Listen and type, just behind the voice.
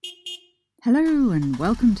Hello and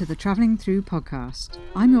welcome to the Travelling Through podcast.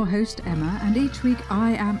 I'm your host Emma, and each week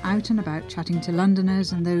I am out and about chatting to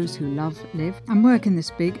Londoners and those who love, live and work in this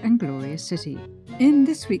big and glorious city. In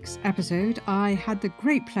this week's episode I had the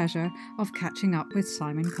great pleasure of catching up with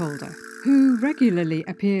Simon Calder, who regularly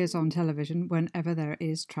appears on television whenever there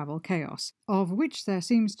is travel chaos, of which there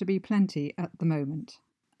seems to be plenty at the moment.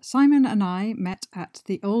 Simon and I met at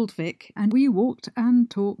the Old Vic and we walked and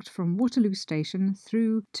talked from Waterloo Station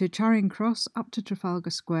through to Charing Cross, up to Trafalgar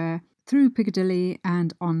Square, through Piccadilly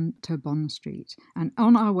and on to Bond Street. And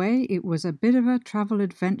on our way it was a bit of a travel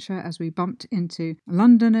adventure as we bumped into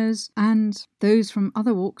Londoners and those from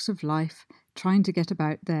other walks of life trying to get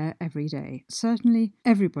about there every day. Certainly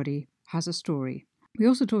everybody has a story. We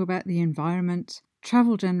also talk about the environment,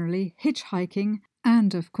 travel generally, hitchhiking,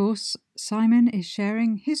 and, of course, Simon is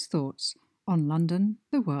sharing his thoughts on London,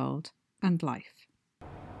 the world, and life.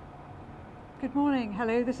 Good morning.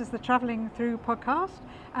 Hello, this is the Travelling Through podcast,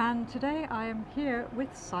 and today I am here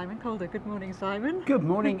with Simon Calder. Good morning, Simon. Good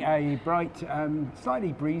morning. A bright,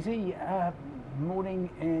 slightly breezy morning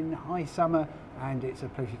in high summer, and it's a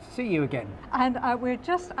pleasure to see you again. And we're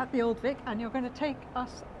just at the Old Vic, and you're going to take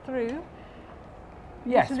us through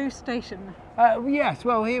Waterloo Station. Yes,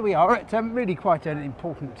 well, here we are at really quite an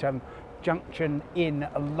important junction in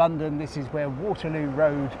London. This is where Waterloo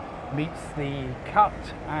Road meets the Cut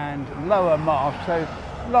and Lower Marsh, so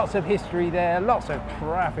lots of history there, lots of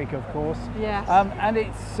traffic, of course. Yes. And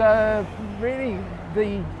it's really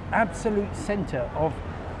the absolute centre of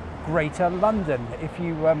Greater London. If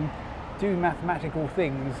you do mathematical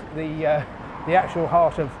things, the actual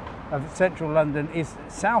heart of central London is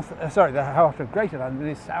the heart of Greater London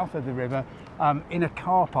is south of the river, in a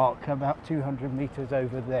car park about 200 metres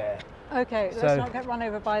over there. Okay, let's not get run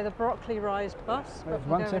over by the Brockley Rise bus. It's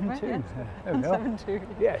 172. Yes. 172.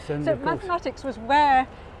 Yes, and so mathematics was where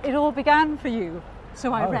it all began for you,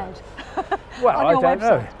 so I read. Well, on your I don't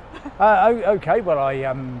website. know. Okay, well,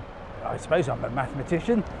 I suppose I'm a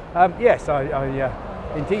mathematician. Yes, I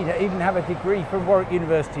indeed even have a degree from Warwick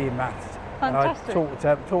University in maths. Fantastic. And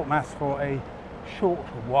I taught maths for a short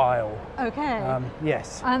while. Okay.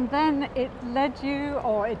 Yes. And then it led you,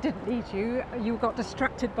 or it didn't lead you, you got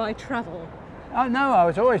distracted by travel. Oh no, I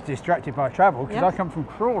was always distracted by travel because I come from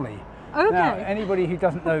Crawley. Okay. Now, anybody who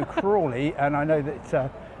doesn't know Crawley, and I know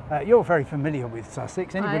that you're very familiar with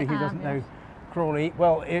Sussex, anybody who doesn't know Crawley,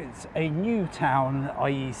 well, it's a new town,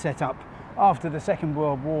 i.e. set up after the Second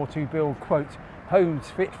World War to build, quote, homes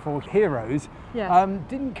fit for heroes. Yes.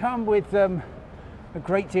 Didn't come with a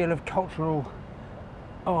great deal of cultural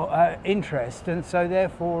interest, and so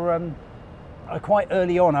therefore quite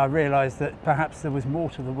early on I realised that perhaps there was more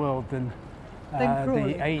to the world than the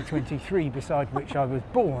A23 beside which I was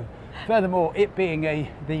born. Furthermore, it being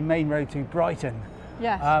the main road to Brighton,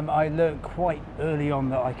 yes. I learned quite early on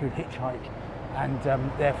that I could hitchhike and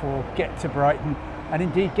therefore get to Brighton, and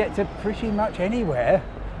indeed get to pretty much anywhere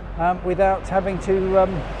without having to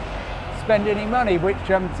spend any money, which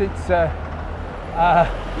since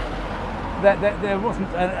there wasn't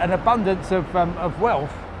an abundance of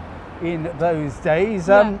wealth in those days,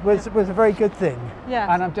 was a very good thing. Yes.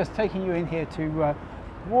 And I'm just taking you in here to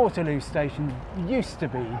Waterloo Station. Used to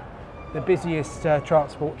be the busiest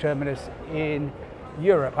transport terminus in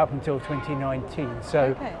Europe up until 2019,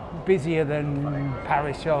 so busier than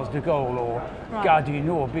Paris Charles de Gaulle or Gare du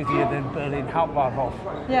Nord, busier than Berlin Hauptbahnhof,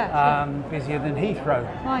 busier than Heathrow.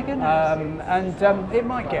 My goodness. And it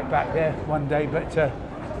might get back there one day, but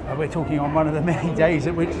we're talking on one of the many days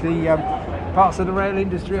at which the parts of the rail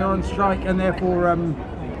industry are on strike, and therefore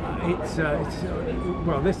it's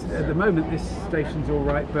this at the moment this station's all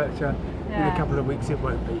right, but in a couple of weeks it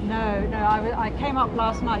won't be. No, I came up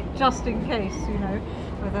last night just in case,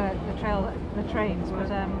 with the trains, but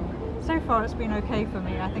so far it's been okay for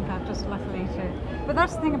me. I think I've just luckily but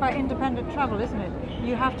that's the thing about independent travel, isn't it?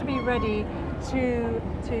 You have to be ready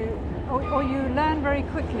or you learn very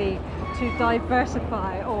quickly to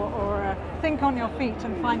diversify or think on your feet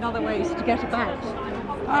and find other ways to get about.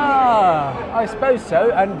 I suppose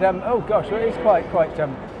so. And oh gosh, well, it's quite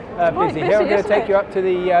busy here. I'm going to take you up to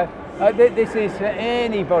the. This is for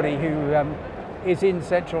anybody who is in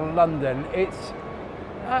central London. It's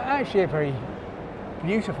actually a very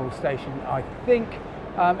beautiful station, I think.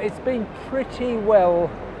 It's been pretty well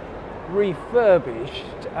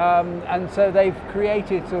refurbished, and so they've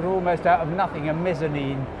created sort of almost out of nothing a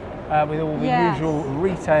mezzanine with all the usual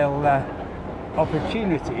retail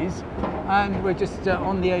opportunities, and we're just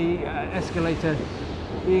on the escalator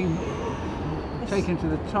being taken to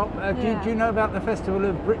the top. Do you know about the Festival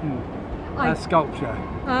of Britain sculpture?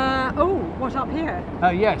 What, up here?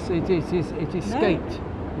 Yes, it is. It is No. Skate.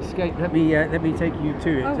 escape. Let me take you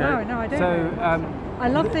to it. Oh wow! No, I don't. So I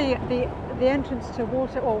love the entrance to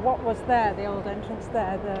Water, or what was there, the old entrance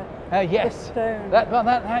there. Yes. The stone.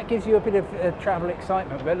 That gives you a bit of travel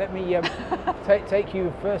excitement. But let me take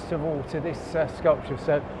you first of all to this sculpture.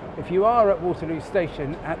 So if you are at Waterloo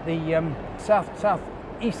Station at the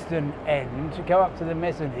southeastern end, go up to the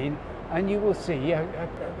mezzanine, and you will see an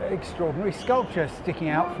extraordinary sculpture sticking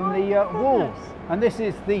out from the wall. And this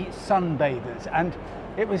is the Sunbathers, and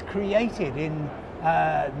it was created in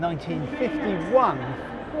 1951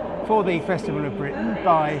 for the Festival of Britain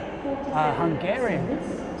by a Hungarian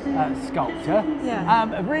sculptor.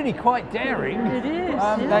 Yeah. Really quite daring. It is.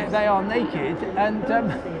 They are naked, and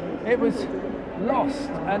it was lost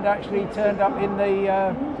and actually turned up in the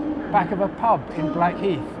back of a pub in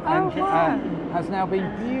Blackheath, and has now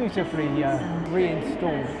been beautifully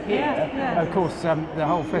reinstalled here. Yeah. Of course, the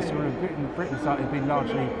whole Festival of Britain site has been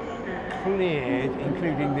largely cleared,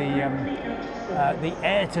 including the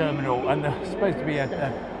air terminal, and there's supposed to be a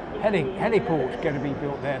heliport going to be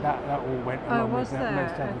built there. That all went along with most other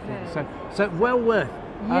things. So well worth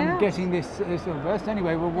getting this first.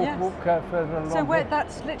 Anyway, we'll walk further along. So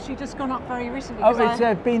that's literally just gone up very recently. Oh, it's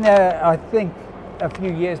been there, I think, a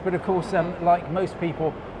few years, but of course, like most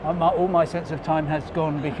people, all my sense of time has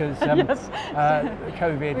gone because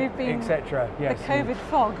COVID, etc. Yes, the COVID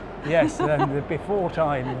fog. Yes, the before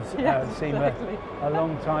times seem a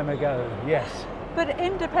long time ago. Yes. But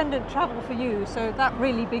independent travel for you, so that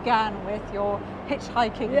really began with your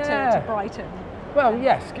hitchhiking to Brighton. Well,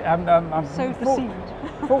 yes, I'm sowed the seed.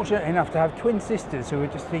 Fortunate enough to have twin sisters who are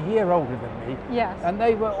just a year older than me. Yes. And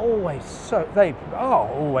they are always so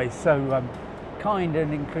kind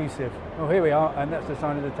and inclusive. Well, here we are, and that's the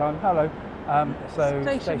sign of the time. Hello. So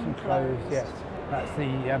station closed. Yes. That's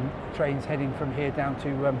the trains heading from here down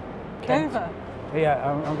to Kent. Dover. Yeah,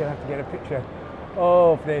 I'm going to have to get a picture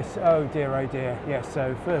of this. Oh dear, oh dear. Yes.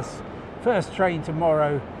 So first train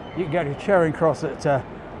tomorrow. You can go to Charing Cross at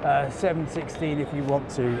 7:16 if you want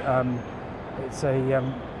to. It's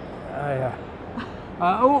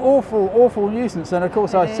awful nuisance, and of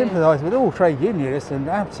course I sympathise with all trade unionists and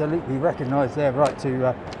absolutely recognise their right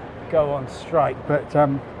to go on strike. But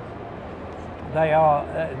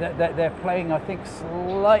they're playing, I think,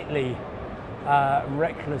 slightly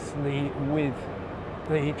recklessly with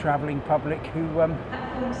the travelling public who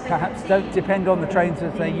perhaps don't depend on the trains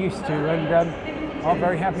as they used to, and are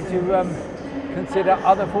very happy to consider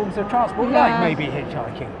other forms of transport, like maybe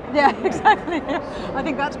hitchhiking. Yeah, exactly. I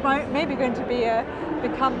think that's maybe going to be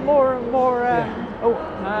become more and more. Oh,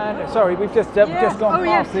 and sorry, we've just gone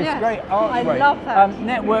past this great archway. I love that.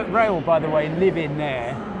 Network Rail, by the way, live in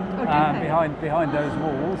there behind those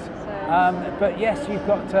walls. But yes, you've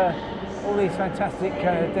got all these fantastic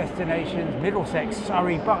destinations: Middlesex,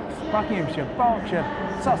 Surrey, Buckinghamshire, Berkshire,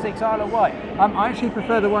 Sussex, Isle of Wight. I actually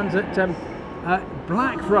prefer the ones at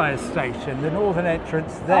Blackfriars Station, the northern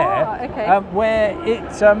entrance there, where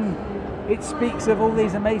it speaks of all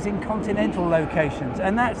these amazing continental locations,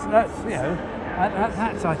 and that's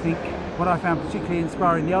I think what I found particularly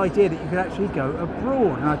inspiring, the idea that you could actually go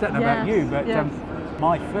abroad. And I don't know about you, but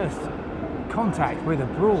my first contact with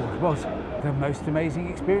abroad was the most amazing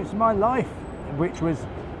experience of my life, which was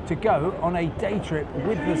to go on a day trip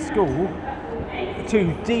with the school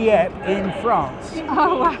to Dieppe in France.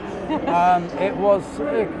 Oh wow. It was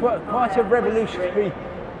quite a revolutionary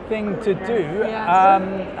thing to do,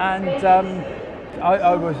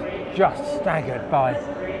 I was just staggered by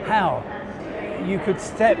how you could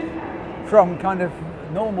step from kind of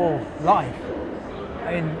normal life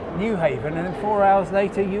in Newhaven, and then 4 hours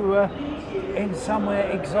later you were in somewhere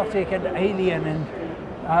exotic and alien, and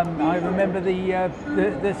I remember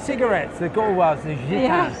the cigarettes, the Gauloises, the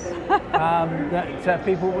Gitans, that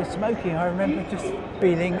people were smoking. I remember just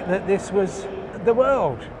feeling that this was the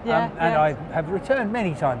world. I have returned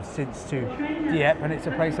many times since to Dieppe, and it's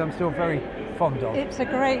a place I'm still very fond of. It's a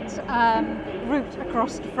great route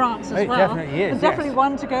across to France as well. It definitely is. And definitely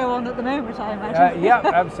one to go on at the moment, I imagine.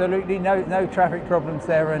 Absolutely. No traffic problems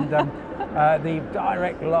there, and the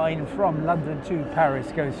direct line from London to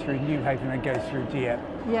Paris goes through Newhaven and goes through Dieppe.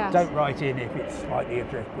 Yes. Don't write in if it's slightly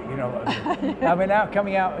adrift, but you know what I mean. We're now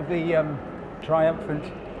coming out of the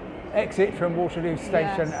triumphant exit from Waterloo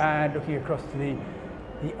Station and looking across to the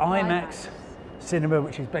IMAX cinema,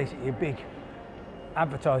 which is basically a big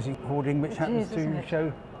advertising hoarding which happens to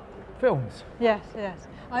show films. Yes.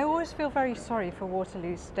 I always feel very sorry for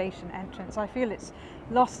Waterloo Station entrance. I feel it's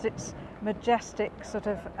lost its majestic sort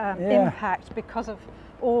of impact because of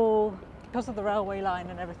the railway line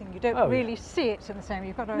and everything. You don't really see it in the same.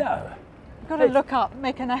 You've got got to look up,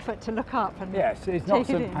 make an effort to look up. And yes, it's not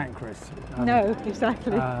St Pancras. No,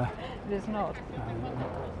 exactly. It is not.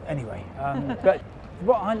 Anyway, but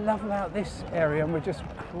what I love about this area, and we're just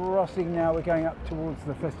crossing now, we're going up towards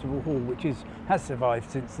the Festival Hall, which has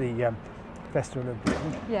survived since the Festival of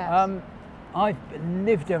Britain. Yes. I've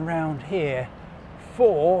lived around here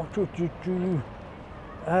for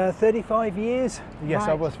 35 years. Yes, right.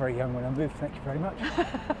 I was very young when I moved, thank you very much.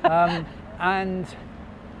 And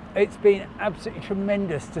it's been absolutely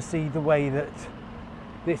tremendous to see the way that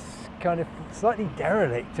this kind of slightly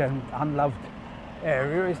derelict and unloved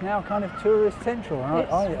area is now kind of tourist central. And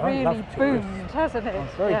I really love tourists. Boomed, hasn't it? I'm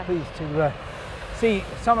very pleased to see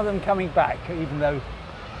some of them coming back, even though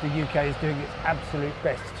the UK is doing its absolute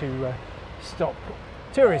best to stop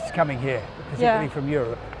tourists coming here, particularly from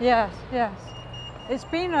Europe. Yes, yes. It's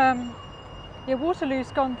been,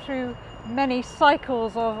 Waterloo's gone through many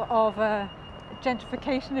cycles of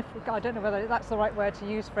gentrification, I don't know whether that's the right word to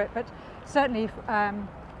use for it, but certainly,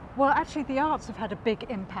 well, actually the arts have had a big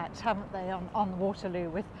impact, haven't they, on Waterloo,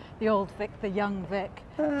 with the old Vic, the young Vic,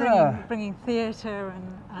 bringing theatre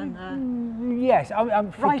and yes,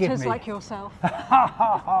 I'm writers like yourself.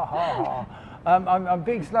 I'm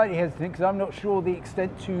being slightly hesitant because I'm not sure the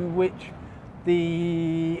extent to which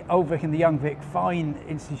the Old Vic and the Young Vic, fine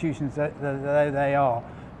institutions that they are,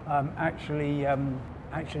 actually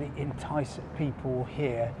entice people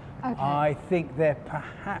here. Okay. I think they're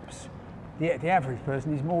perhaps the average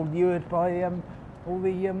person is more lured by all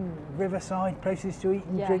the riverside places to eat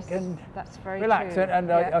and drink and that's very relax. True.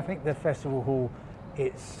 And I think the Festival Hall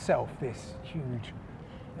itself, this huge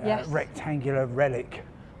rectangular relic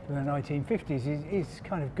from the 1950s, is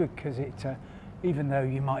kind of good because it. Even though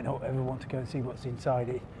you might not ever want to go and see what's inside,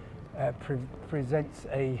 it presents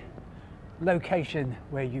a location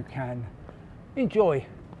where you can enjoy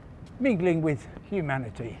mingling with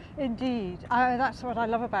humanity. Indeed, that's what I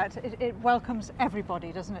love about it. It welcomes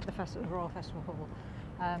everybody, doesn't it? The Royal Festival Hall.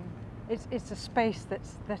 It's a space that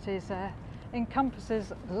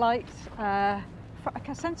encompasses light, a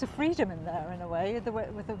sense of freedom in there, in a way,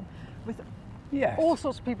 with all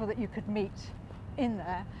sorts of people that you could meet in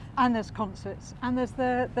there, and there's concerts, and there's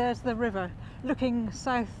the river looking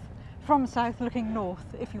looking north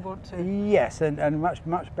if you want to. Yes, and much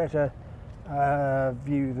better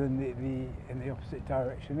view than in the opposite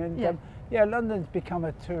direction. And London's become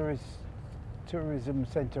a tourism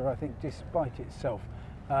centre, I think, despite itself.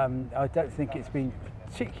 I don't think it's been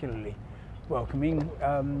particularly welcoming,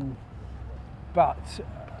 but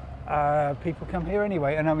people come here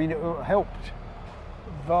anyway, and I mean it helped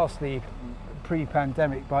vastly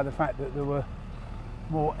pre-pandemic by the fact that there were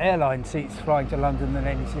more airline seats flying to London than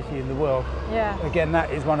any city in the world. Yeah. Again,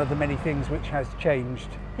 that is one of the many things which has changed.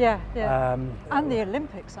 Yeah. And the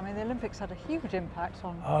Olympics. I mean, the Olympics had a huge impact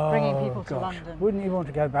on bringing people to London. Wouldn't you want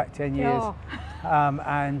to go back 10 years? Oh.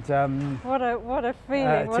 What a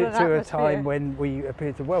feeling! What an to a time when we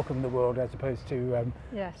appeared to welcome the world as opposed to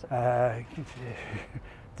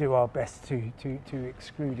do our best to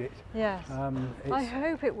exclude it. Yes. I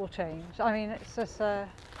hope it will change. I mean, it's just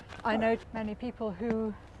I know many people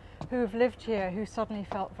who have lived here who suddenly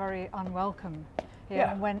felt very unwelcome here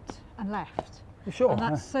and went and left. Sure. And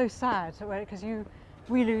that's so sad because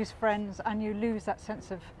we lose friends and you lose that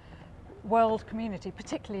sense of world community,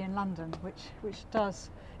 particularly in London, which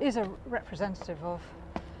is a representative of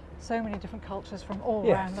so many different cultures from all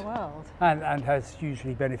around the world. And has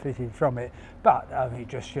hugely benefited from it. But it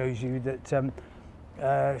just shows you that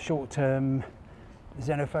short-term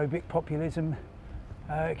xenophobic populism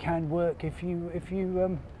can work if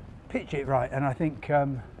you pitch it right. And I think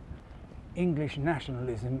English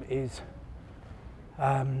nationalism is,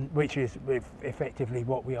 which is effectively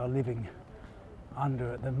what we are living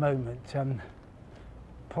under at the moment,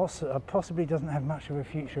 possibly doesn't have much of a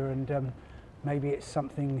future, and maybe it's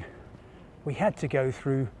something we had to go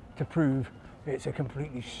through to prove it's a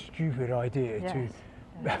completely stupid idea to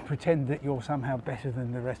pretend that you're somehow better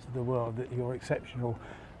than the rest of the world, that you're exceptional,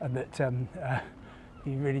 and that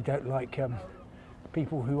you really don't like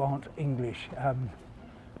people who aren't English.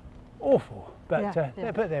 Awful, but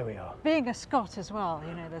there we are. Being a Scot as well,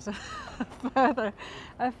 there's a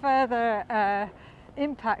further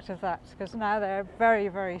impact of that, because now they're very,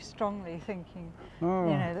 very strongly thinking,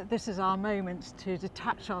 that this is our moment to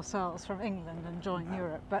detach ourselves from England and join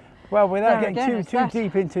Europe. But without getting too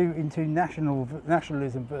deep into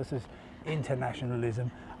nationalism versus internationalism,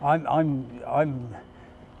 I'm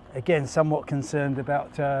again somewhat concerned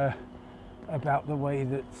about the way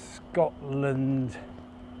that Scotland.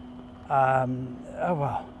 I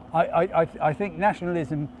think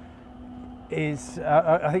nationalism is,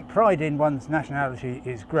 I think pride in one's nationality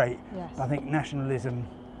is great. Yes. I think nationalism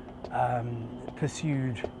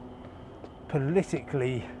pursued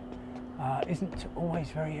politically isn't always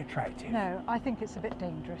very attractive. No, I think it's a bit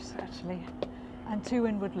dangerous actually, and too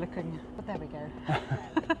inward looking, but there we go.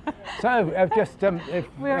 So I've just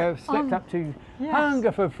slipped up to Yes.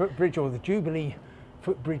 Hungerford Footbridge, or the Jubilee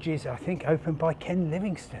Footbridges, I think opened by Ken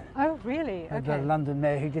Livingstone, Oh really? the Okay. London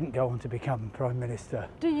mayor who didn't go on to become Prime Minister.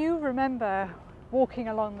 Do you remember walking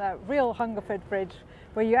along that real Hungerford Bridge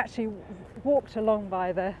where you actually walked along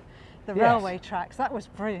by the Yes. railway tracks? That was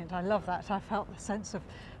brilliant. I love that. I felt the sense of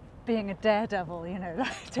being a daredevil, you know,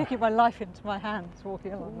 taking my life into my hands,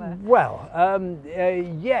 walking along there. Well,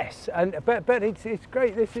 yes, but it's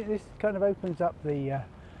great. This kind of opens up the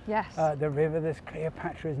Yes. river. There's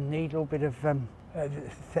Cleopatra's Needle, bit of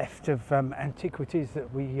theft of antiquities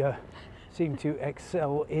that we seem to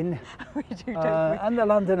excel in. We do, don't we? And the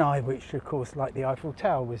London Eye, which of course, like the Eiffel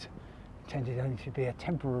Tower, was intended only to be a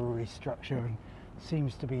temporary structure and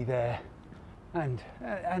seems to be there and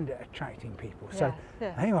attracting people. So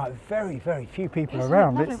Yeah. anyway, very, very few people Isn't it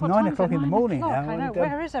around. lovely? It's What 9 time is it? o'clock in the 9 morning o'clock, now. I know. And,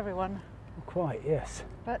 Where is everyone? quite, yes.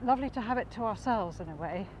 But lovely to have it to ourselves in a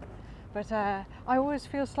way. But I always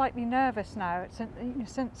feel slightly nervous now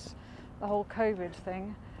since the whole COVID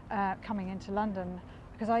thing coming into London,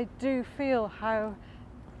 because I do feel how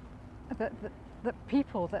that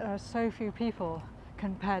people, that there are so few people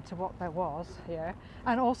compared to what there was here,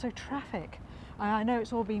 and also traffic. I know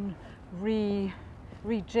it's all been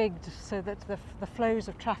rejigged so that the flows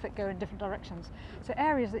of traffic go in different directions. So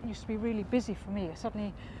areas that used to be really busy for me are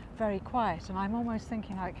suddenly very quiet, and I'm almost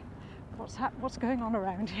thinking like, what's going on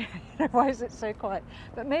around here? You know, why is it so quiet?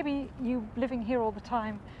 But maybe you living here all the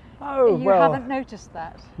time, you haven't noticed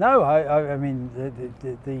that. No, I mean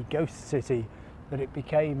the ghost city that it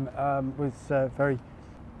became was very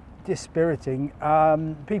dispiriting.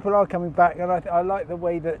 People are coming back, and I like the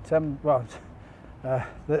way that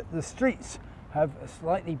the streets have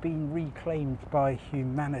slightly been reclaimed by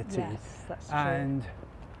humanity. Yes, that's true. And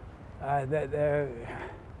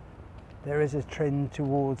there is a trend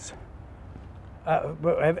towards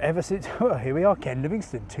ever since here we are, Ken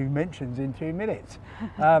Livingstone, 2 mentions in 2 minutes.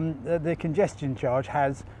 The congestion charge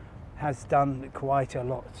has done quite a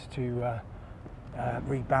lot to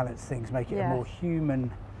rebalance things, make it a more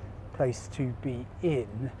human place to be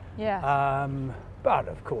in. Yeah. But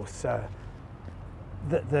of course,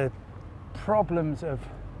 the problems of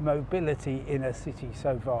mobility in a city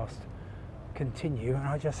so vast continue, and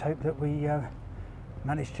I just hope that we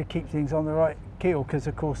manage to keep things on the right keel, because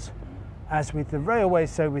of course, as with the railways,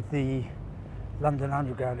 so with the London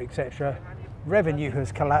Underground, etc., revenue has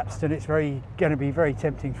collapsed, and it's going to be very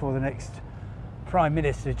tempting for the next Prime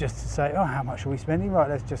Minister just to say, oh, how much are we spending? Right,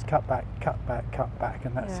 let's just cut back,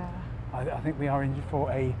 and that's. Yeah. I think we are in for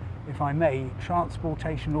a, if I may,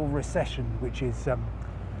 transportational recession, which is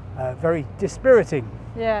very dispiriting.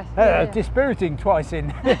 Yes. Dispiriting twice in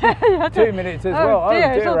 2 minutes as well. Oh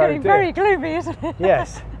dear, it's all getting dear. very gloomy, isn't it?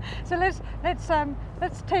 Yes. So let's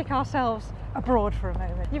take ourselves abroad for a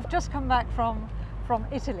moment. You've just come back from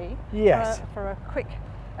Italy. Yes. For a quick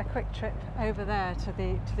trip over there to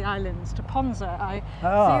the islands, to Ponza. So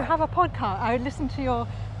you have a podcast. I listened to your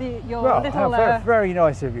little very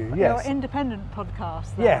nice of you. Yes. your independent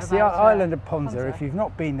podcast. There Yes, the about, island of Ponza. Ponza. If you've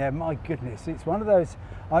not been there, my goodness, it's one of those.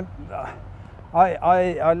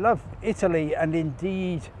 I love Italy, and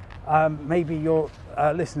indeed, maybe your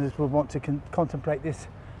listeners will want to contemplate this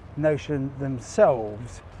notion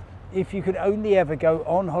themselves. If you could only ever go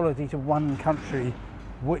on holiday to one country,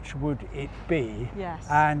 which would it be? Yes.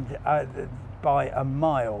 And by a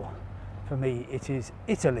mile, for me, it is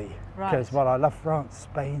Italy. Right. Because while I love France,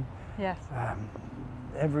 Spain, Yes.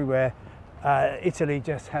 everywhere, Italy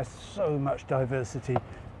just has so much diversity,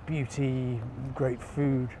 beauty, great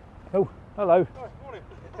food. Oh, hello. Oh, morning.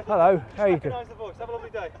 Hello, how are you doing? Recognise the voice. Have a lovely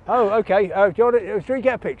day. Oh, okay. Do you want to, should we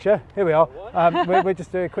get a picture? Here we are. We're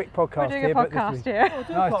just doing a quick podcast We're doing here. a podcast here.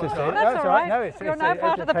 Nice to see you. That's all right. No, You're now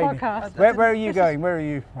part of the entertaining. podcast. Where are you going? Where are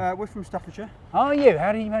you? We're from Staffordshire. Are you?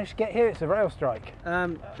 How did you manage to get here? It's a rail strike.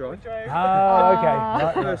 Drive. Oh, okay.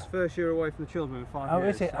 Right, right. First year away from the children in 5 Oh,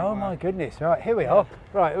 years. is it? so, Oh my goodness. Right, here we are.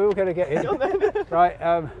 Right, we're all going to get in. Right,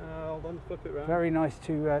 Hold on, flip it round. very nice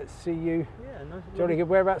to see you. Yeah, nice. Jolly good.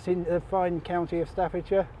 Whereabouts in the fine county of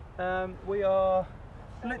Staffordshire? We are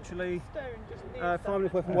literally 5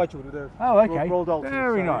 minutes away from Wedgwood with the Oh, okay. Royal Dalton.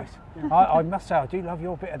 Very so, nice. yeah. I must say, I do love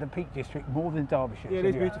your bit of the Peak District more than Derbyshire. Yeah, it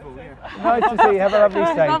is beautiful. Yeah. Nice to see you. Have a lovely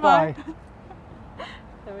stay. Bye-bye. Bye.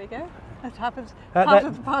 There we go. That happens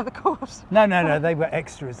that- part of the course. No. They were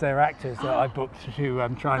extras. They're actors that I booked to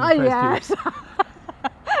try and Oh impress you.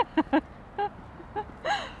 yes.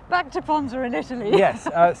 Back to Ponza in Italy. Yes.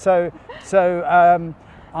 I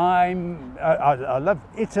love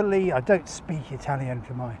Italy. I don't speak Italian,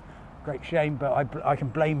 to my great shame, but I can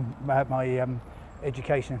blame my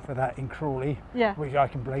education for that in Crawley. Yeah. Which I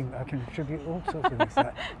can attribute all sorts of things to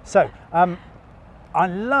that. So, I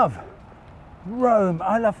love Rome.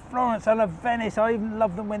 I love Florence. I love Venice. I even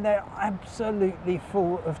love them when they're absolutely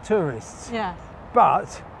full of tourists. Yes.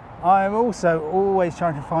 But I am also always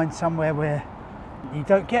trying to find somewhere where you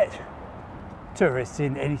don't get tourists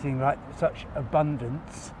in anything like such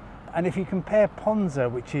abundance. And if you compare Ponza,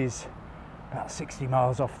 which is about 60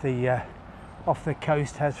 miles off the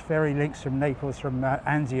coast, has ferry links from Naples, from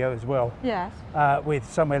Anzio as well. Yes. With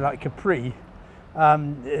somewhere like Capri,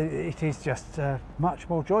 it is just much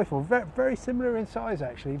more joyful. Very similar in size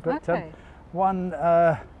actually, but Okay. one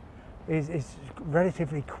is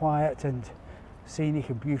relatively quiet and scenic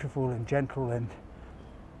and beautiful and gentle and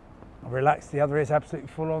relaxed. The other is absolutely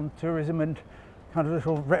full on tourism and kind of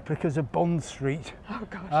little replicas of Bond Street. Oh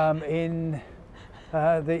gosh. In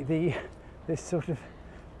this sort of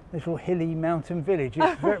little hilly mountain village.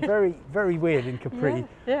 It's very weird in Capri.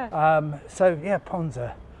 Yeah. So yeah,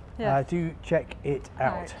 Ponza. Yes. Do check it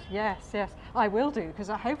out. Yes, I will do, because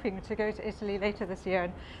I'm hoping to go to Italy later this year,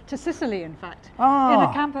 and to Sicily in fact, in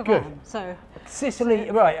a camper good. van. So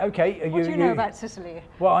Sicily, right, okay. what do you know about Sicily?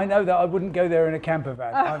 Well, I know that I wouldn't go there in a camper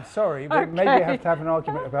van. I'm sorry, but maybe I have to have an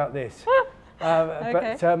argument about this.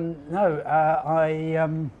 Okay. But no,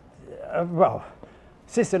 well,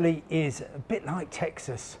 Sicily is a bit like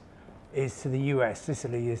Texas is to the US,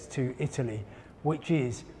 Sicily is to Italy, which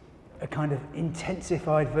is a kind of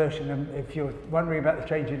intensified version. And if you're wondering about the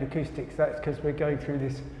change in acoustics, that's because we're going through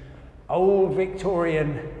this old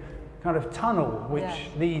Victorian kind of tunnel, which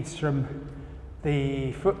leads from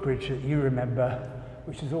the footbridge that you remember,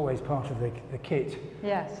 which is always part of the kit,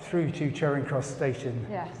 through to Charing Cross Station,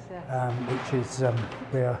 which is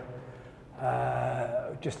we're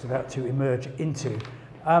just about to emerge into.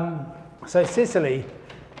 So Sicily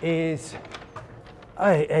is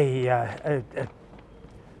a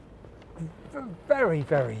very,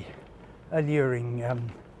 very alluring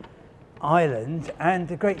island, and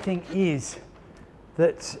the great thing is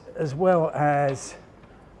that, as well as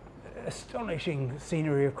astonishing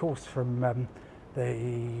scenery, of course, from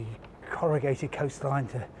the corrugated coastline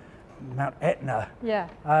to Mount Etna,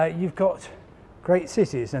 you've got great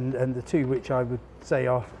cities, and the two which I would say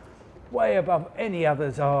are way above any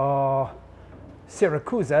others are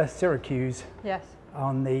Syracuse,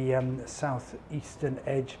 on the southeastern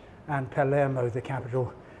edge, and Palermo, the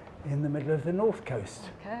capital, in the middle of the north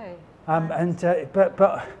coast. Okay. But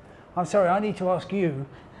I'm sorry, I need to ask you.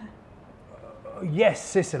 Yes,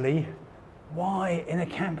 Sicily. Why in a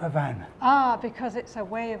camper van? Because it's a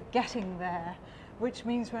way of getting there, which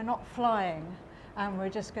means we're not flying, and we're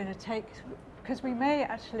just going to take. Because we're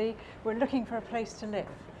looking for a place to live.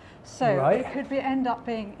 So it could end up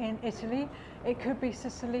being in Italy, it could be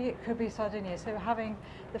Sicily, it could be Sardinia. So having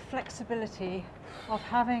the flexibility of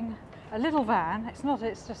having a little van, it's not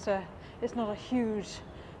a huge,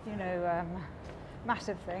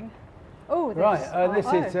 massive thing. Oh, this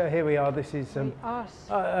is here we are. This is one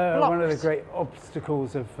of the great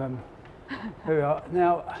obstacles of who we are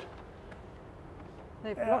now.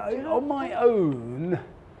 On my own,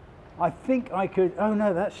 I think I could. Oh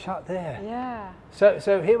no, that's shut there. Yeah.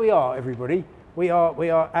 So here we are, everybody. We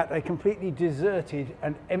are at a completely deserted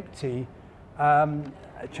and empty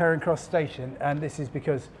Charing Cross station, and this is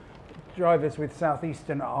because drivers with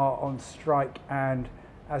Southeastern are on strike, and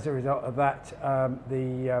as a result of that,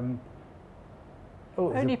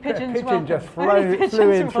 pigeon just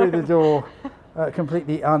flew in through the door,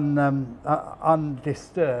 completely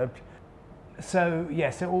undisturbed. So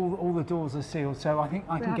so all the doors are sealed. So I think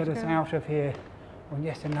I can get us out of here on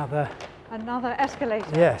yet another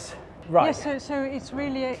escalator. Yes, right. Yes, so it's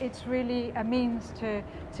really a means to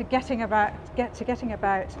getting about,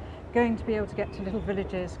 going to be able to get to little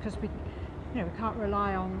villages, because we can't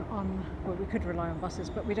rely on well, we could rely on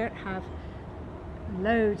buses, but we don't have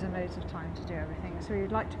loads and loads of time to do everything. So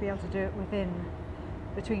we'd like to be able to do it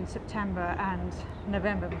between September and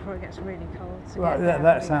November, before it gets really cold. So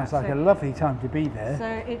that sounds like a lovely time to be there.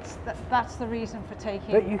 So that's the reason for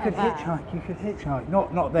taking. But you could hitchhike. You could hitchhike.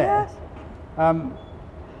 Not there. Yes.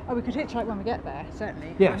 We could hitchhike when we get there,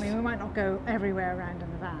 certainly. Yes. I mean, we might not go everywhere around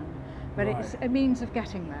in the van, but it's a means of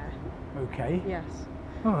getting there. Okay. Yes.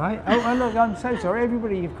 All right. Oh, look, I'm so sorry.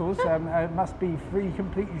 Everybody, of course, must be free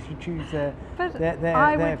completely to choose their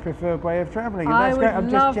preferred way of travelling. And that's great. I'm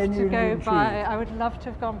just genuinely intrigued. I would love to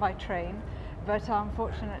have gone by train, but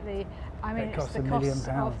unfortunately, I mean, it costs it's the £1 million.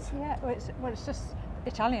 cost of, it's just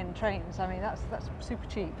Italian trains. I mean, that's super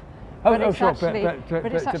cheap. Oh, But it's sure, actually, but it's to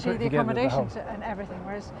actually put the together the accommodation whole- and everything.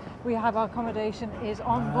 Whereas we have our accommodation is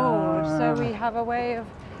on board, so we have a way of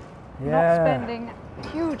not spending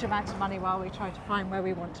huge amounts of money while we try to find where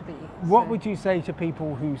we want to be. What So- would you say to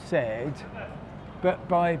people who said, but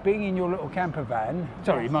by being in your little camper van,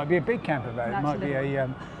 sorry, it might be a big camper van, it might be a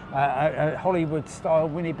Hollywood-style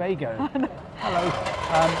Winnebago. Hello.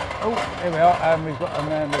 Oh, here we are. We've got a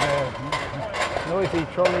man with a noisy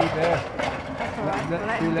trolley there. That's all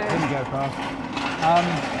right. Let him go past.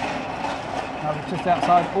 I was just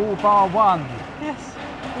outside all bar one. Yes,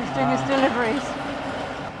 he's doing his deliveries.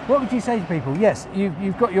 What would you say to people? Yes,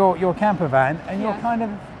 you've got your camper van, and you're Yeah. kind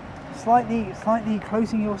of slightly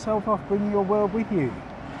closing yourself off, bringing your world with you.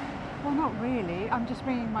 Well, not really. I'm just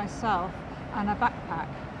bringing myself and a backpack.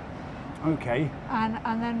 Okay.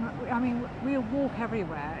 And then, I mean, we'll walk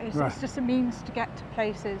everywhere. Right. It's just a means to get to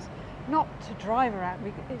places, not to drive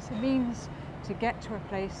around. It's a means to get to a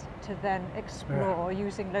place to then explore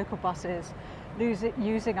using local buses,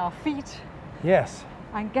 using our feet Yes.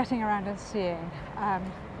 and getting around and seeing.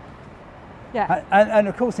 And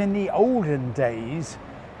of course, in the olden days,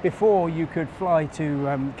 before you could fly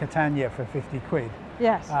to Catania for 50 quid,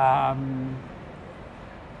 Yes.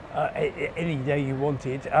 any day you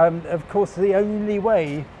wanted, of course, the only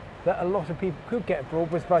way that a lot of people could get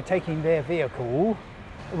abroad was by taking their vehicle.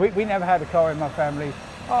 We never had a car in my family.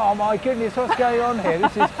 Oh my goodness, what's going on here?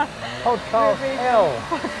 This is podcast hell.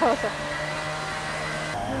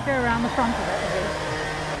 We'll go around the front of it.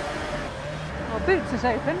 Well, Boots is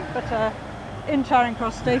open, but in Charing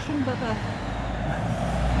Cross Station. But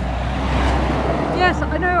yes,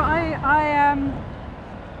 I know.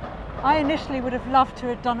 I initially would have loved to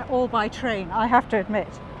have done it all by train. I have to admit,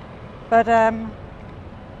 but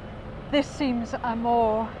this seems a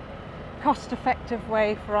more cost-effective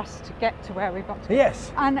way for us to get to where we've got to go.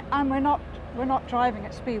 Yes. And we're not driving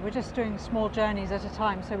at speed. We're just doing small journeys at a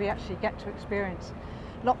time, so we actually get to experience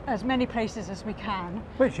as many places as we can.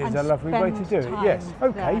 Which is and a lovely way to spend do it. time Yes.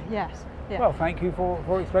 Okay. there. Yes. Yeah. Well, thank you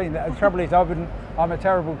for explaining that. The trouble is, I'm a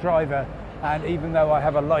terrible driver, and even though I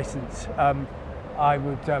have a license, I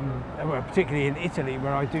would, well, particularly in Italy,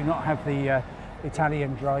 where I do not have the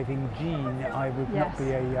Italian driving gene, I would not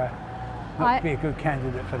be a good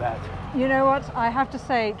candidate for that. You know what? I have to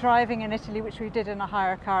say, driving in Italy, which we did in a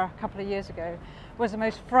hire car a couple of years ago, was the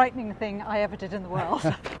most frightening thing I ever did in the world.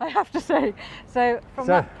 I have to say. So from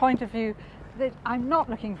that point of view, I'm not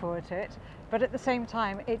looking forward to it, but at the same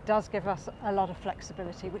time, it does give us a lot of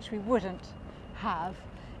flexibility, which we wouldn't have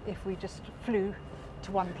if we just flew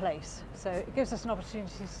to one place. So it gives us an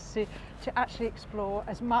opportunity to actually explore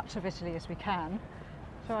as much of Italy as we can.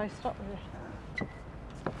 So I stop with it.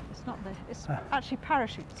 It's not there. It's actually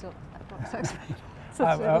parachutes.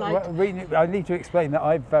 I need to explain that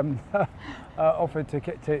I've offered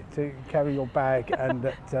to carry your bag, and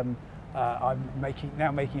that I'm making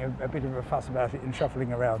a bit of a fuss about it and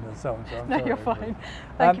shuffling around and so on. So no, you're fine.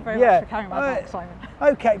 Thank you very much for carrying my bag, Simon.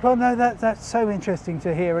 Okay, well, no, that's so interesting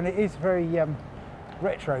to hear, and it is very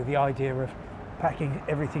retro, the idea of packing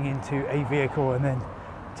everything into a vehicle and then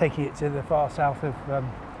taking it to the far south of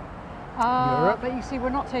Europe. But you see, we're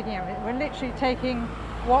not taking everything. We're literally taking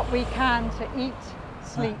what we can to eat,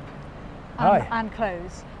 sleep, and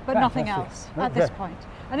clothes, but nothing else at this point.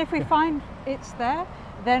 And if we find it's there,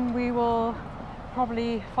 then we will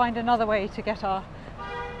probably find another way to get our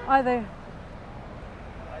other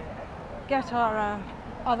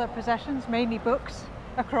possessions, mainly books,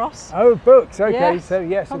 across. Oh, books. Okay, yes, so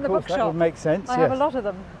yes, from of the course that would make sense. I have a lot of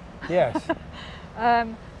them. Yes.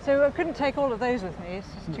 So I couldn't take all of those with me. It's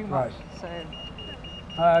just too much.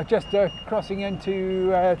 So. Just crossing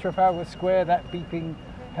into Trafalgar Square, that beeping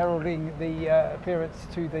heralding the appearance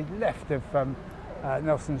to the left of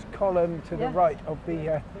Nelson's Column, to the right of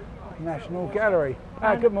the National Gallery.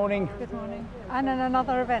 Good morning. Good morning. And in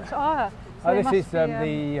another event. This is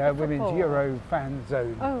the Women's Euro fan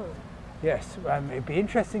zone. Oh. Yes, it'd be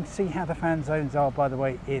interesting to see how the fan zones are, by the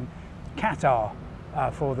way, in Qatar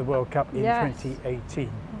for the World Cup in 2018.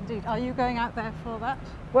 Indeed. Are you going out there for that?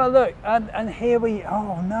 Well, look, and here we,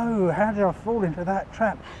 oh no, how did I fall into that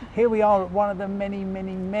trap? Here we are at one of the many,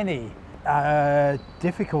 many, many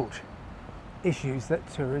difficult issues that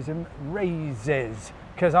tourism raises,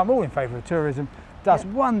 because I'm all in favour of tourism, does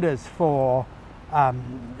wonders for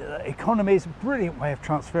economies, a brilliant way of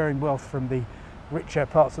transferring wealth from the richer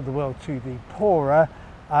parts of the world to the poorer,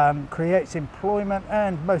 creates employment,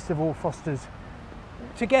 and most of all fosters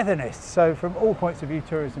togetherness. So from all points of view,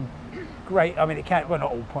 tourism, great. I mean, it can't, well,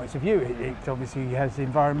 not all points of view, it obviously has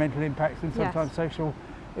environmental impacts and sometimes social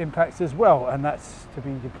impacts as well, and that's to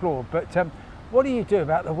be deplored. But what do you do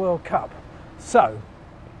about the World Cup? So,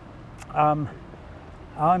 I'm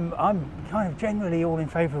kind of generally all in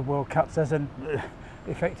favour of World Cups as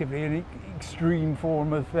effectively an extreme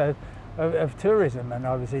form of tourism, and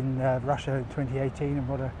I was in Russia in 2018, and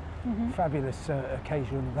what a fabulous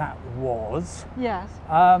occasion that was. Yes.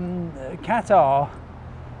 Qatar,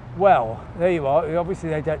 well, there you are. Obviously,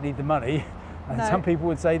 they don't need the money, and No. some people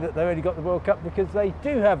would say that they only got the World Cup because they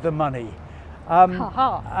do have the money.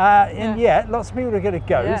 And yet, lots of people are going to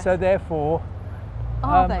go, Yeah. so therefore.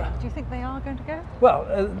 Are they? Do you think they are going to go? Well,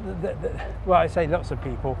 well, I say lots of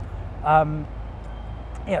people. From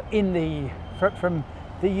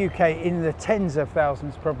the UK, in the tens of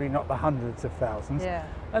thousands, probably not the hundreds of thousands. Yeah.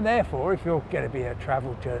 And therefore, if you're going to be a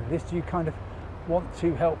travel journalist, you kind of want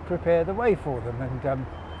to help prepare the way for them, and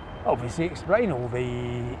obviously explain all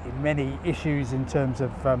the many issues in terms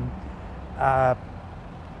of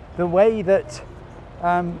the way that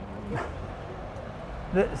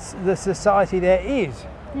the society there is.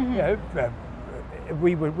 You know,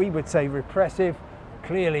 we would say repressive.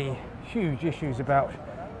 Clearly, huge issues about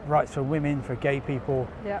rights for women, for gay people,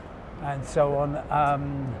 Yep. and so on.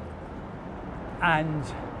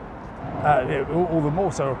 All the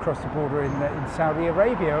more so across the border in Saudi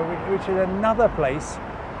Arabia, which is another place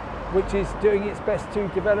which is doing its best to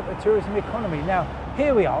develop a tourism economy. Now,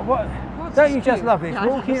 here we are. What's Don't this you just queue? love this? Yeah, I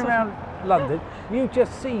Walking love around London, you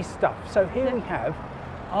just see stuff. So here we have.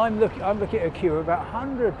 I'm looking at a queue of about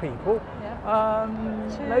 100 people.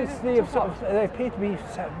 Mostly of sort of, there appear to be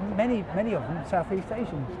many of them Southeast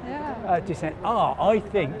Asian descent. I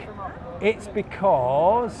think it's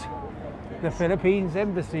because the Philippines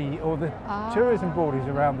embassy or the tourism board is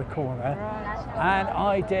around the corner, and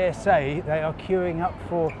I dare say they are queuing up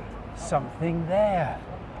for something there.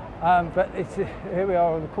 But here we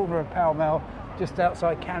are on the corner of Pall Mall, just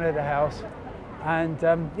outside Canada House, and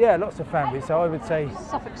lots of families. So I would say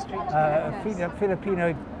Suffolk Street.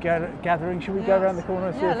 Filipino gathering. Should we go around the corner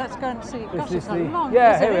and see? Yeah, let's go and see. Gosh, it's a long. Here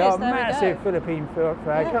yes, we it are, is. There massive we go. Philippine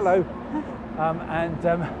flag. Yes. Hello.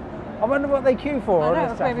 I wonder what they queue for on I a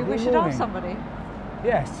know, Saturday maybe we should morning. ask somebody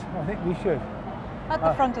Yes, I think we should. at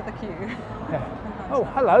the front of the queue. Yeah. Oh,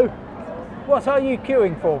 hello. What are you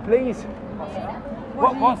queuing for, please?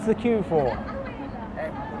 What's the queue for?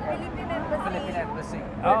 Philippine Embassy.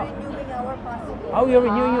 Oh. Renewing our passport. Oh, you're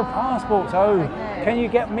renewing your passports. Oh, Okay. can you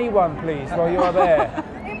get me one, please, while you are there?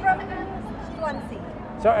 We're from Swansea.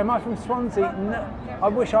 So, am I from Swansea? No, I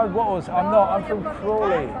wish I was. I'm not. I'm from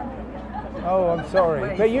Crawley. Oh, I'm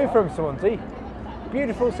sorry. But you're from Swansea.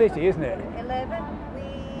 Beautiful city, isn't it? 11.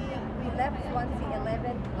 We left Swansea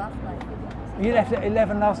 11 last night. You left at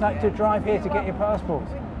 11 last night to drive here to get your passport.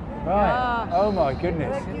 Right. Gosh. Oh my We're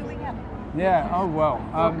goodness. queuing up. Yeah. Oh well.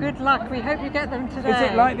 Well, good luck. We hope you get them today.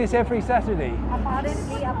 Is it like this every Saturday?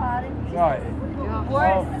 Apparently. Right.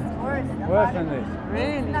 Worse. Worse than this. It's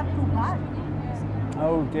Really? not too bad.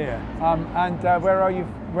 Oh dear. And where are you?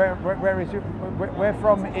 Where is your? Where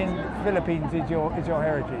from in Philippines is your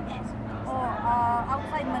heritage?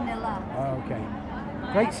 Outside Manila. Oh, okay.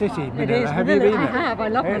 Great city, Manila. It is. Have you Manila. been I there? have. I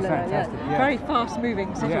love It's Manila. fantastic. Yeah. Yeah. Very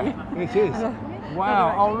fast-moving city. Yeah, it is.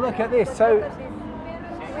 Wow. Oh, look at this. So,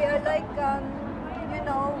 We are like,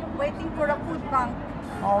 waiting for a food bank.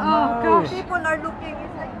 oh Oh, no. gosh. People are looking.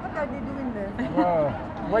 It's like, what are they doing there?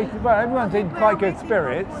 Well, everyone's in quite good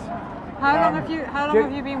spirits. How long have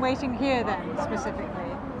do- you been waiting here then, specifically?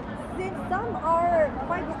 Since some are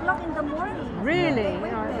 5 o'clock in the morning. Really? They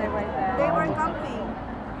went Oh, there. they went there. They were camping.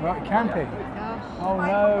 Right, camping. Gosh. Oh 5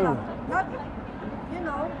 no. o'clock.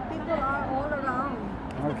 Not, people are all around.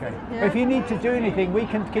 Okay. Yeah. If you need to do anything, we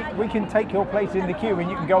can take your place in the queue, and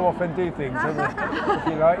you can go off and do things if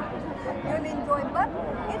you like. You'll enjoy, but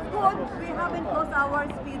it's good. We haven't lost our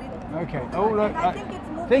spirit. Okay. Oh look. And I think it's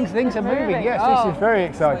moving. Things are moving. Moving. Yes, Oh. This is very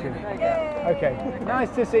exciting. Yay. Okay. Nice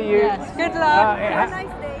to see you. Yes. Good luck. Have a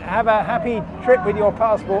nice day. Have a happy trip with your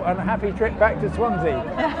passport and a happy trip back to Swansea.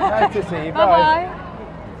 Nice to see you. Bye bye.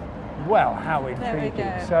 Well, how There we intriguing.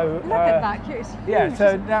 go. So, Look at that. It's Yeah, huge.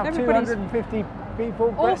 so now Everybody's 250 people.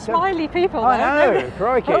 all but, smiley people. I there. know,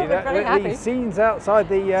 crikey. Oh, they're very happy. The scenes outside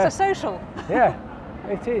the. So social. Yeah,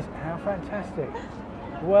 it is. How fantastic.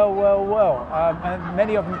 Well. And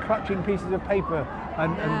many of them clutching pieces of paper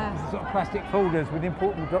and Yes. sort of plastic folders with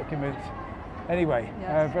important documents. Anyway,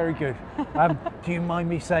 Yes. very good. Do you mind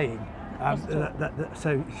me saying?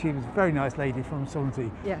 So she was a very nice lady from Swansea.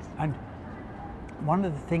 Yes. And one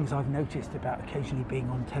of the things I've noticed about occasionally being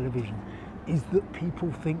on television is that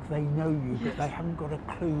people think they know you, but they haven't got a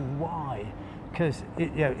clue why. Because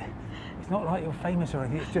it's not like you're famous or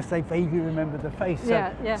anything. It's just they vaguely remember the face. So,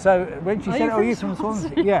 Yeah. So when she Are said, you "Oh, from you from Swansea?"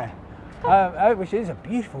 Swansea?" Yeah. which is a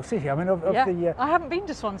beautiful city. I mean, of the. I haven't been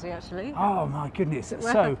to Swansea actually. Oh my goodness!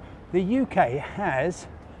 So the UK has.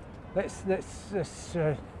 Let's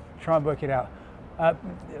try and work it out.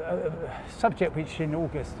 Subject which in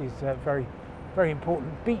August is very, very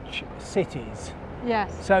important. Beach cities.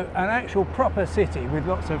 Yes. So an actual proper city with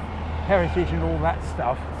lots of heritage and all that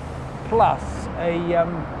stuff, plus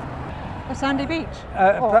a sandy beach.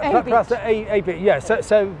 Plus a beach. Yeah.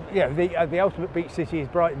 So the ultimate beach city is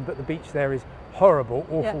Brighton, but the beach there is horrible,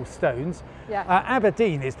 awful stones. Yeah.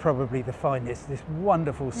 Aberdeen is probably the finest. This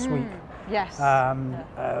wonderful sweep. Yes.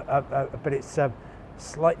 But it's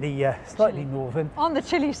slightly northern. On the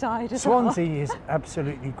chilly side as well. Swansea is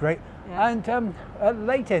absolutely great. Yeah. And a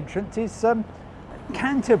late entrant is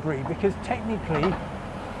Canterbury, because technically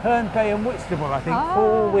Herne Bay and Whitstable, I think,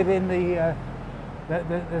 fall within the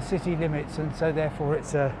city limits, and so therefore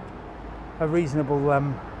it's a reasonable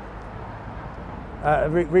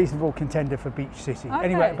reasonable contender for beach city. Okay.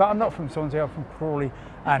 Anyway, but I'm not from Swansea, I'm from Crawley,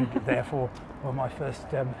 and therefore, my first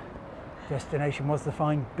destination was the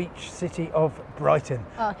fine beach city of Brighton.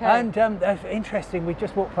 Okay. And interesting, we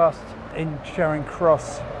just walked past in Charing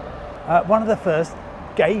Cross one of the first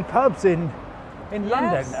gay pubs in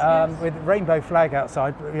London, with rainbow flag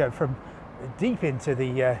outside, from deep into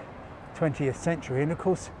the 20th century. And of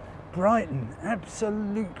course, Brighton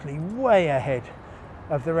absolutely way ahead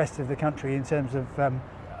of the rest of the country in terms of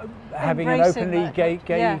having an openly gay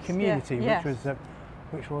community,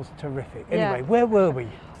 which was terrific. Anyway, where were we?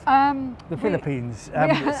 The Philippines,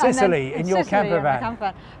 Sicily, in your camper van.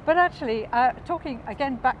 But actually, talking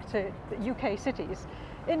again back to the UK cities,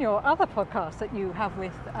 in your other podcast that you have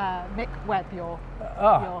with Mick Webb, your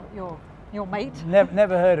mate.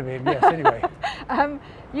 Never heard of him. Yes. Anyway,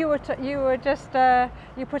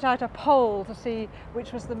 you put out a poll to see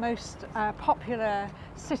which was the most popular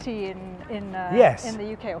city in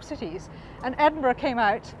the UK, or cities, and Edinburgh came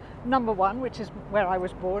out number one, which is where I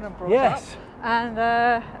was born and brought up.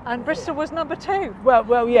 And Bristol was number two.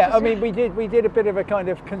 Well, yeah. I mean, we did a bit of a kind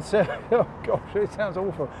of conservative. Oh gosh, it sounds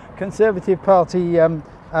awful. Conservative Party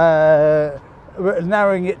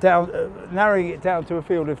narrowing it down to a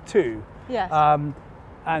field of two. Yes.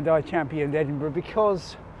 And I championed Edinburgh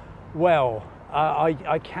because,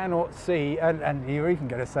 I cannot see, and you're even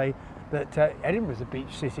going to say that Edinburgh's a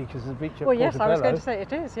beach city because the beach at Portobello. Yes, I was going to say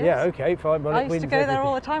it is. Yes. Yeah. Okay. Fine. Well, I used to go there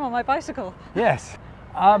all the time on my bicycle. Yes.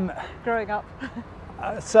 Growing up.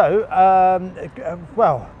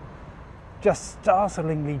 Just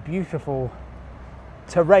startlingly beautiful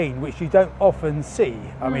terrain, which you don't often see.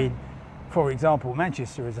 I mean, for example,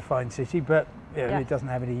 Manchester is a fine city, but it doesn't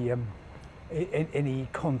have any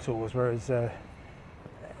contours, whereas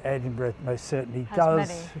Edinburgh most certainly does.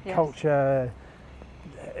 Many, culture,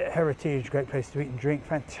 heritage, great place to eat and drink,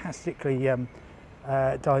 fantastically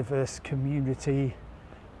diverse community.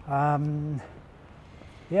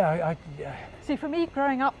 See, for me,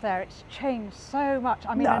 growing up there, it's changed so much.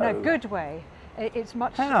 I mean, in a good way. It's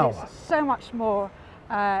so much more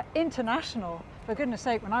international. For goodness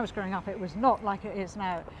sake, when I was growing up, it was not like it is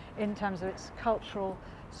now in terms of its cultural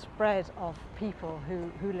spread of people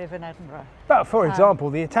who live in Edinburgh. But for example,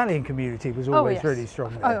 the Italian community was always really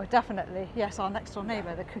strong there. Oh, definitely. Yes, our next door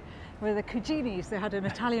neighbour, the Cuginis, they had an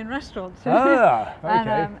Italian restaurant. Ah,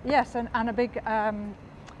 okay. And a big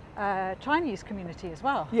Chinese community as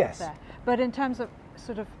well. Yes. There. But in terms of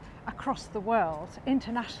sort of across the world,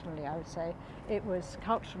 internationally, I would say, it was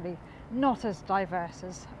culturally not as diverse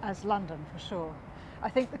as London, for sure. I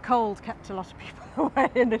think the cold kept a lot of people away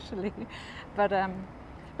initially, but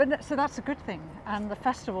so that's a good thing, and the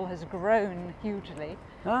festival has grown hugely.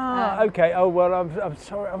 Okay. Oh well, I'm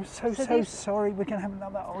sorry. I'm so sorry. We're going to have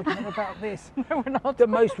another argument about this. No, we're not. The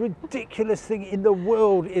most ridiculous thing in the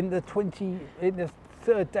world in the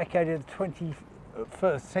third decade of the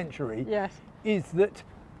 21st century is that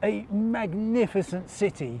a magnificent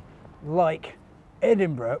city like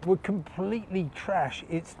Edinburgh would completely trash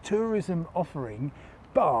its tourism offering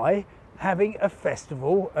by having a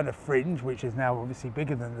festival and a fringe, which is now obviously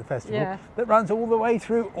bigger than the festival, that runs all the way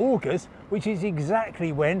through August, which is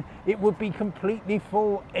exactly when it would be completely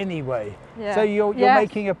full anyway. So you're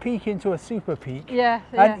making a peak into a super peak.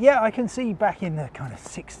 And I can see back in the kind of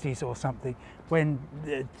 60s or something, when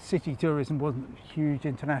the city tourism wasn't huge,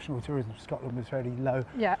 international tourism to Scotland was fairly low.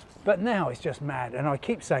 But now it's just mad, and I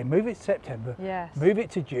keep saying, move it to September, move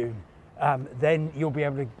it to June, then you'll be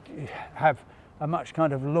able to have a much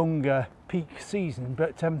kind of longer peak season.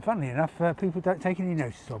 But funnily enough, people don't take any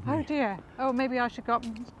notice of me. Oh dear. Oh, maybe I should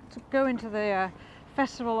go into the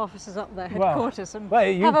festival officers up there, headquarters, and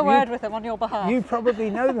have a word with them on your behalf. You probably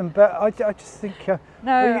know them, but I just think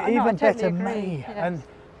no, even I totally better agree. may. And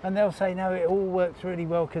and they'll say, no, it all works really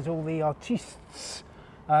well because all the artists,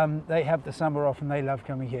 they have the summer off and they love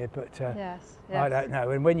coming here, but Yes. I don't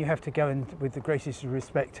know. And when you have to go and, with the greatest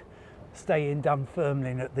respect, stay in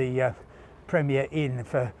Dunfermline at the Premier Inn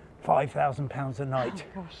for £5,000 a night,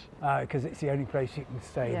 because it's the only place you can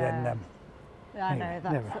stay, then yeah, I know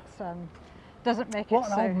anyway, that's doesn't make what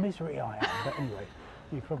it an so. old misery I am. But anyway,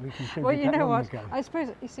 you probably contributed Well, you that know long what? ago. I suppose,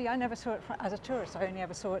 you see, I never saw it as a tourist. I only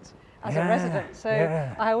ever saw it as Yeah, a resident. So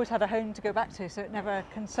yeah. I always had a home to go back to, so it never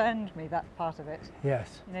concerned me, that part of it.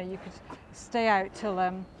 Yes. You know, you could stay out till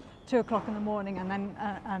 2 o'clock in the morning and then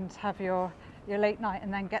and have your late night,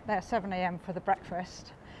 and then get there 7 a.m. for the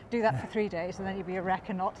breakfast. Do that for 3 days, and then you'd be a wreck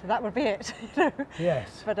and not. That would be it. You know?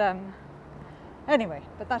 Yes. But anyway,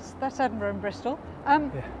 but that's Edinburgh and Bristol.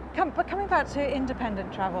 But coming back to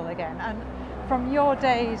independent travel again, and from your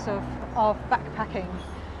days of backpacking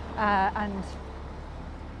and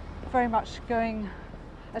very much going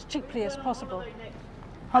as cheaply as possible.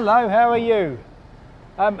 Hello, how are you?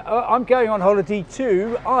 I'm going on holiday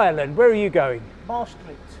to Ireland. Where are you going?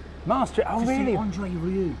 Maastricht. Maastricht. Oh, To see really? Andre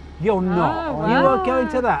Rieu. You're not. Oh, You wow. are going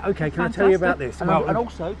to that. Okay, can I tell you about this? And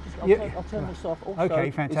also, I'll turn this off. Also,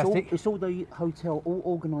 Okay, fantastic. It's all the hotel, all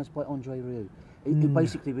organised by Andre Rieu. It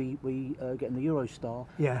basically, we get in the Eurostar,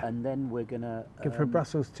 Yeah. and then we're gonna Go from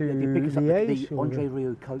Brussels to they pick us up Liège, the or- Andre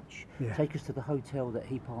Rieu coach, Yeah. take us to the hotel that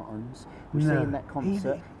he part owns. We're No. seeing that concert,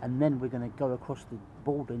 Really? and then we're going to go across the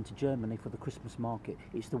border into Germany for the Christmas market.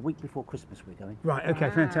 It's the week before Christmas we're going. Right, okay,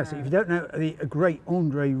 fantastic. If you don't know the great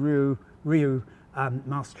Andre Rieu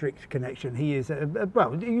Maastricht connection, he is,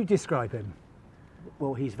 well, you describe him.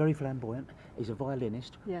 Well, he's very flamboyant. He's a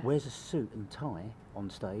violinist, Yes. wears a suit and tie on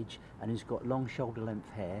stage, and he's got long shoulder-length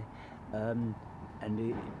hair.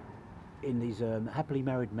 And he's a happily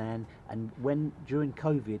married man. And during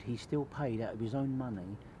COVID, he still paid out of his own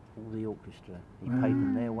money all the orchestra. He paid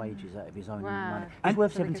them their wages out of his own Wow. money. He's And-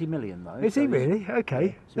 worth 70 million, though. Is so he he's- really? Okay,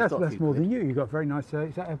 yeah, so he's got a that's few more quid. than you. You've got very nice,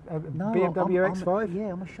 is that a No, BMW I'm X5?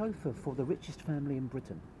 yeah, I'm a chauffeur for the richest family in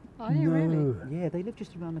Britain. Are you really? Yeah, they live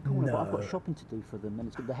just around the corner, but I've got No. shopping to do for them,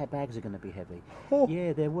 and the bags are going to be heavy. Oh.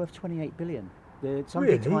 Yeah, they're worth 28 billion. They're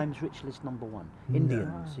Sunday Really? Times rich list #1.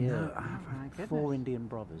 Indians, yeah. Oh my goodness. 4 Indian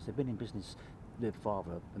brothers. They've been in business, their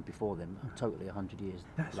father and before them, totally 100 years.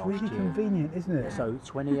 That's last really year. convenient, isn't it? So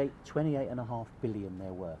 28.5 billion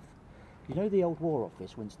they're worth. You know the old War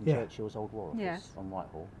Office, Winston Yeah. Churchill's old War Office Yes. on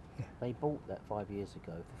Whitehall? Yeah. They bought that 5 years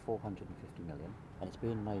ago for 450 million, and it's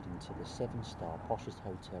being made into the 7-star poshest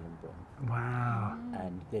hotel in Britain. Wow.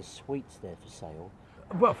 And there's suites there for sale.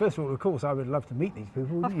 Well, first of all, of course, I would love to meet these people.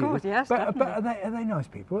 Of wouldn't you? course, yes, But definitely. are they nice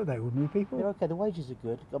people? Are they ordinary people? They're okay, the wages are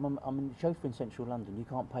good. I'm a chauffeur in central London, you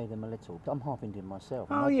can't pay them a little. I'm half Indian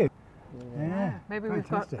myself. and Oh, I- you? Yeah. Yeah. Maybe we've got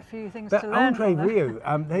fantastic. a few things But to learn Andre from them. Rieu,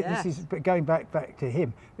 Yes. this is but going back to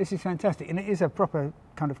him. This is fantastic, and it is a proper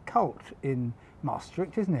kind of cult in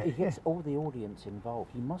Maastricht, isn't it? He gets all the audience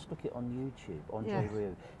involved. You must look it on YouTube, Andre Yes.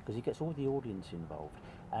 Rieu, because he gets all the audience involved.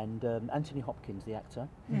 And Anthony Hopkins, the actor,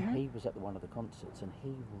 he was at one of the concerts, and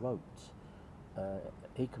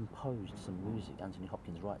he composed some music. Anthony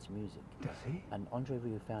Hopkins writes music. Does he? And Andre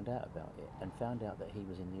Rieu found out about it, and found out that he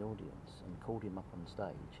was in the audience, and called him up on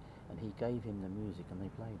stage, and he gave him the music, and they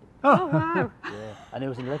played it. Oh wow! Yeah, and there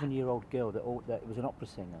was an 11-year-old girl that was an opera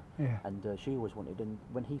singer, Yeah. and she always wanted. And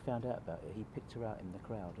when he found out about it, he picked her out in the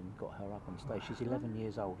crowd and got her up on stage. She's 11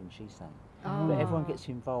 years old and she sang. But everyone gets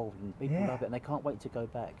involved, and people Yeah. love it, and they can't wait to go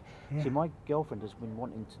back. Yeah. See, my girlfriend has been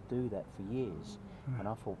wanting to do that for years, and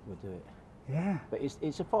I thought we'll do it. Yeah. But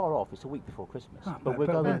it's a far off. It's a week before Christmas. Oh, but we're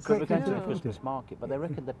but going. that's We're great going to to the do. Christmas market. But they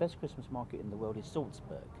reckon the best Christmas market in the world is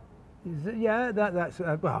Salzburg. Yeah, that's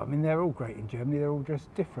well. I mean, they're all great in Germany. They're all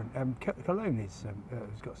just different. Cologne has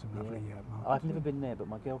got some lovely. Markets. I've never been there, but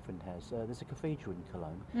my girlfriend has. There's a cathedral in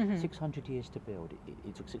Cologne, 600 years to build.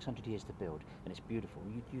 It took 600 years to build, and it's beautiful.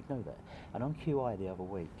 You'd know that. And on QI the other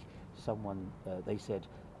week, someone they said,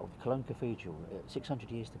 "Oh, Cologne Cathedral, 600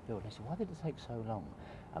 years to build." And I said, "Why did it take so long?"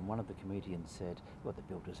 And one of the comedians said, "Well, the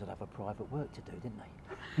builders would have a private work to do, didn't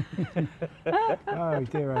they?" Oh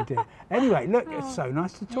dear, oh dear. Anyway, look, it's so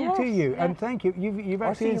nice to talk to Yes, you, yes. and thank you. You've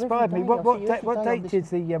I'll see actually you every inspired me. day. What I'll what see you da- every what day on date this- is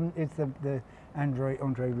the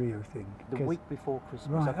Andre Rieu thing? The 'Cause- week before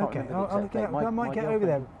Christmas. I Right. can't Okay. remember the I'll exact get. date. I might My get over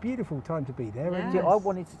there. girlfriend- Beautiful time to be there. Yeah. and- Yeah, I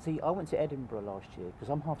wanted to see. I went to Edinburgh last year because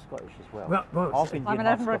I'm half Scottish as well. Well, half Indian, I'm an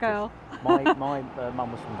half Edinburgh Scottish. girl. My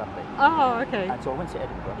mum was from Dundee, Oh, okay. and so I went to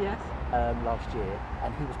Edinburgh Yes. last year,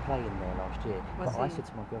 and he was playing there last year. Was but I he? said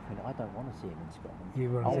to my girlfriend, I don't want to see him in Scotland.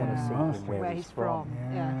 You wanna I see want him to in see Maastricht. him where, Where he's he's from.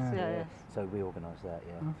 Yeah. Yes. Yeah. Yes. So we organised that.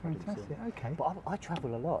 Yeah. Oh, I didn't see him. fantastic. Okay. But I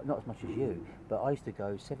travel a lot, not as much as you, but I used to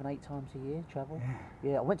go 7-8 times a year, travel.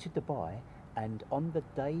 Yeah, I went to Dubai And on the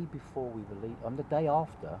day before we were on the day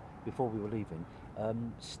after, before we were leaving,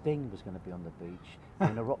 Sting was going to be on the beach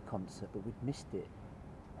doing a rock concert, but we'd missed it,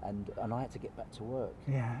 and I had to get back to work.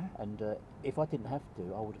 Yeah. And if I didn't have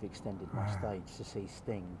to, I would have extended my stage to see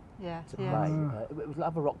Sting to yeah. play. It was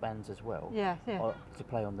other rock bands as well. Yeah, yeah. To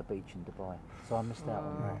play on the beach in Dubai. So I missed out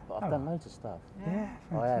on that. But I've Oh. done loads of stuff. Yeah.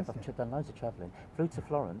 I have. fantastic. I've done loads of travelling. Flew to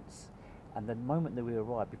Florence, and the moment that we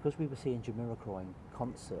arrived, because we were seeing Jamiroquai in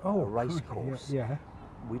concert at a race crikey, course, Yeah.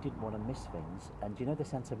 we didn't want to miss things. And do you know the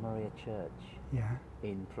Santa Maria Church Yeah.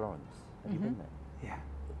 in Florence? Have you been there? Yeah.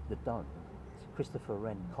 The dome. Christopher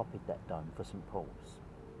Wren copied that dome for St Paul's.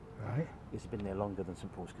 Right. It's been there longer than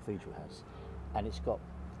St Paul's Cathedral has, and it's got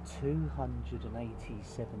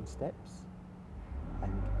 287 steps.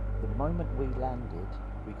 And the moment we landed,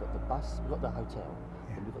 we got the bus, we got the hotel,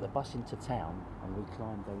 and we got the bus into town, and we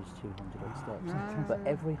climbed those 200 steps. But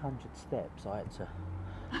every 100 steps, I had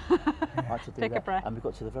to do Take a that. breath. And we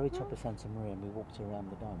got to the very top of Santa Maria, and we walked around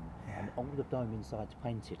the dome, and all the dome inside's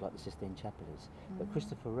painted like the Sistine Chapel is. But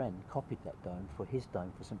Christopher Wren copied that dome for his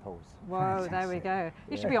dome for St Paul's. Whoa, there we go.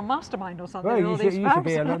 You should be on Mastermind or something. Well, with all you these should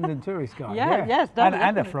be a facts. London tourist guide. Yeah, yes, and a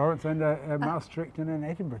definitely. Florence and a Maastricht and an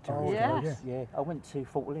Edinburgh tourist guide. yes. Yeah. Yeah, I went to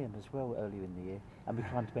Fort William as well earlier in the year, and we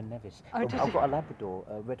climbed Ben Nevis. Oh, did I've you? got a Labrador,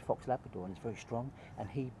 a red fox Labrador, and it's very strong, and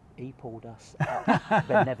he pulled us up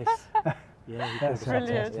Ben Nevis. Yeah, he pulled us up.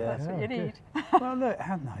 Brilliant. Yeah. That's what you Oh, good. need. Well, look,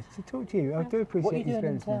 how nice to talk to you. I do appreciate What are you you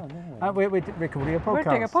doing in spending town some- now? We're recording a podcast. We're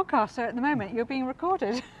doing a podcast, so at the moment you're being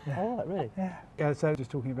recorded. Oh, right, really? Yeah. So just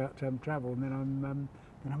talking about travel, and then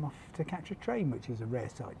I'm off to catch a train, which is a rare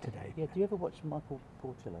sight today. Yeah, do you ever watch Michael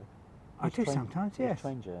Portillo? I do sometimes, his yes.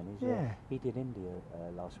 train journeys, Yeah. He did India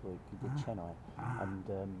last week, he did Chennai, and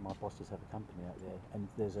my bosses have a company out there, and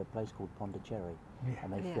there's a place called Pondicherry,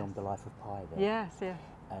 and they Yes. filmed The Life of Pi there. Yes, yes.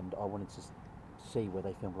 And I wanted to see where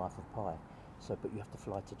they filmed Life of Pi. So, but you have to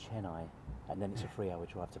fly to Chennai, and then it's a 3-hour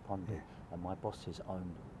drive to Pondi. And my bosses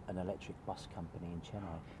own an electric bus company in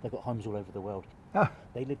Chennai. They've got homes all over the world. Ah.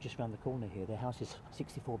 They live just around the corner here. Their house is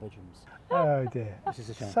 64 bedrooms. Oh dear. This is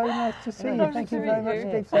a shame. So nice to see you. Lovely Thank to you meet very much you.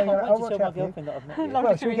 indeed. I can't I'll wait to watch tell my out for you. girlfriend that I've met you. Lovely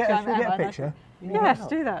Well, to should we meet get you, a Emma. picture? Yes,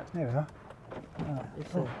 do that. There we are.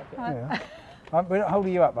 It's, okay. There we are. We're not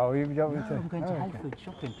holding you up, are we? You don't want No, I'm going to oh, Whole okay. Foods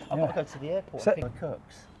shopping. I've Yeah. got to go to the airport. So- I think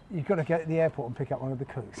Kirk's. You've got to get to the airport and pick up one of the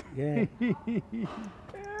cooks. Yeah.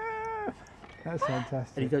 That's And he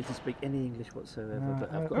fantastic. doesn't speak any English whatsoever. No,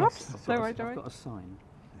 But I've oops. got, Don't worry, don't I've worry. got a sign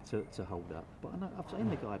to hold up. But I know, I've seen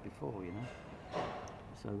the guy before, you know.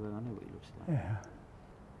 So I know what he looks like. Yeah.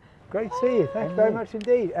 Great to see you. Thank you very much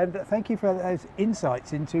indeed, and thank you for those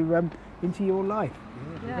insights into your life.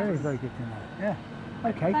 Yes. Very, very good to know. Yeah.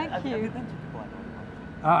 Okay. Thank Have you you. been to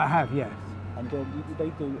Dubai? I have, yes. And they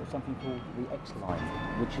do something called the X line,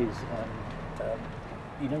 which is,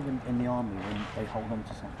 you know, in the army when they hold on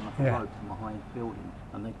to something like a Yeah. rope from a high building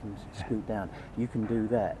and they can scoot down. You can do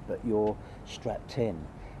that, but you're strapped in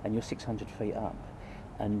and you're 600 feet up.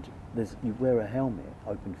 And you wear a helmet,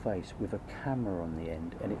 open face, with a camera on the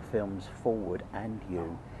end, and it films forward and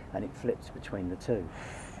you, and it flips between the two.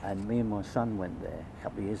 And me and my son went there a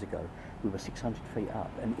couple of years ago. We were 600 feet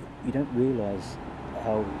up, and you don't realise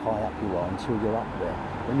how high up you are until you're up there.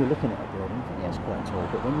 When you're looking at a building, you think, yeah, it's quite tall,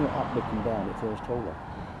 but when you're up looking down, it feels taller.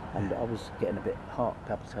 And I was getting a bit heart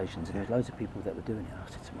palpitations, and there was loads of people that were doing it. I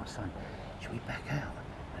said to my son, should we back out?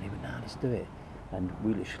 And he went, no, let's do it. And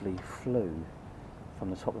we literally flew from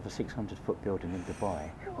the top of a 600-foot building in Dubai,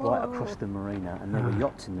 right across the marina, and there were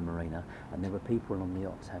yachts in the marina, and there were people on the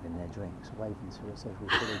yachts having their drinks, waving to us as we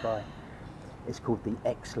flew by. It's called the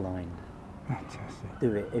X line. Fantastic.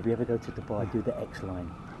 Do it. If you ever go to Dubai, do the X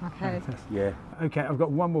line. Okay. Yeah. Okay, I've got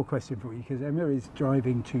one more question for you because Emma is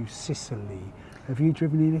driving to Sicily. Have you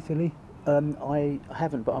driven in Italy? I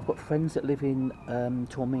haven't, but I've got friends that live in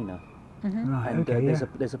Taormina. Right. And Okay.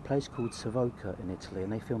 there's a place called Savoca in Italy,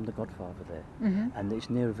 and they filmed The Godfather there. And it's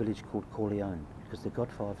near a village called Corleone, because the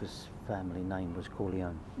Godfather's family name was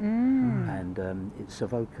Corleone. And it's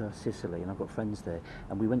Savoca, Sicily, and I've got friends there.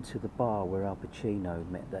 And we went to the bar where Al Pacino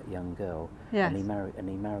met that young girl, Yes. and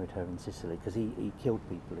he married her in Sicily, because he killed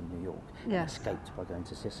people in New York and Yes. escaped by going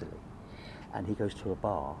to Sicily. And he goes to a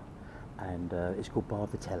bar, and it's called Bar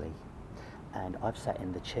Vitelli. And I've sat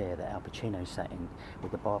in the chair that Al Pacino sat in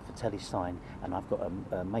with the Bar Vitelli sign, and I've got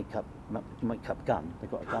a makeup gun.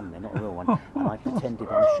 They've got a gun there, not a real one. And I pretended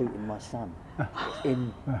I'm shooting my son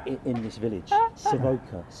in this village,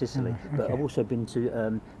 Savoca, Sicily. But I've also been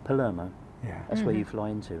to Palermo. Yeah. That's where you fly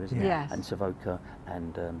into, isn't it? Yes. And Savoca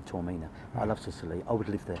and Taormina. I love Sicily. I would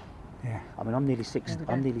live there. Yeah. I mean, I'm nearly 60.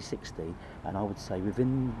 I'm nearly 60, and I would say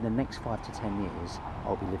within the next 5 to 10 years,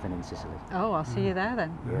 I'll be living in Sicily. Oh, I'll see you there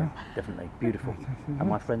then. Yeah, definitely beautiful. And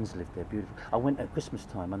my friends live there. Beautiful. I went at Christmas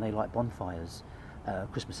time, and they light bonfires.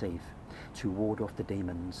 Christmas Eve to ward off the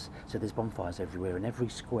demons. So there's bonfires everywhere. In every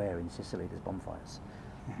square in Sicily, there's bonfires.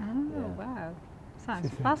 Oh, wow.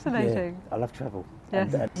 Sounds fascinating. Yeah, I love travel.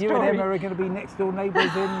 Yes. And, You and Emma are going to be next door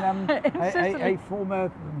neighbours in Sicily. a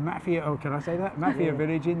former mafia, can I say that? Mafia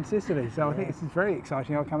village in Sicily. So I think this is very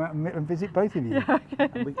exciting. I'll come out and visit both of you.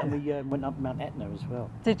 and we went up Mount Etna as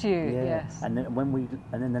well. Did you? Yeah. Yes. And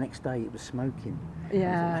then the next day it was smoking.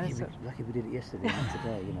 Yeah. Lucky we did it yesterday, not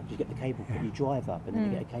today. You know, you get the cable, you drive up and then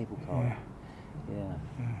you get a cable car. Yeah.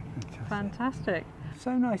 Fantastic.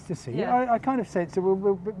 So nice to see you. Yeah. I kind of sense that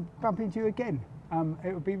we'll bump into you again.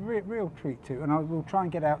 It would be a real treat too, and I will try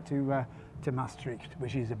and get out to Maastricht,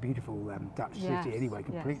 which is a beautiful Dutch city anyway,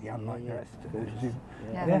 completely unlike the rest.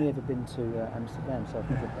 I've only ever been to Amsterdam, so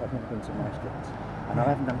I've never been to Maastricht. And I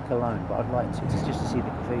haven't done Cologne, but I'd like to, just to see the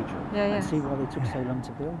cathedral and see why they took so long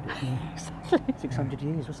to build it. Exactly. 600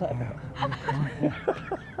 years, what's that about?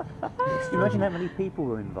 Imagine how many people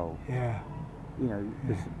were involved. Yeah. You know,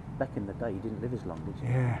 because back in the day you didn't live as long, did you?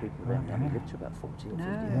 Yeah. People then only lived to about 40 or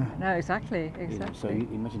 50. No, exactly. You know, so you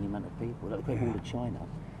imagine the amount of people. Like the Great Wall of China,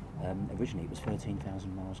 originally it was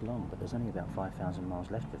 13,000 miles long, but there's only about 5,000 miles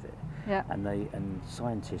left of it. Yeah. And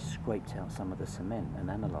scientists scraped out some of the cement and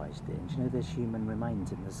analysed it. And do you know there's human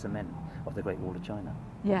remains in the cement of the Great Wall of China?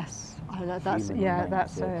 Yes. That's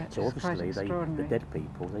so obviously the dead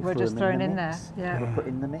people were just thrown in there. Yeah. They were put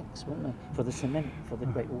in the mix, weren't they? For the cement for the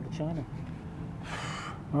Great Wall of China.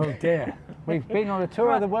 Oh dear, we've been on a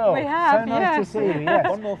tour of the world. We have, so nice to see you. Yes.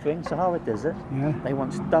 One more thing, Sahara Desert. Yeah. They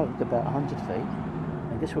once dug about 100 feet,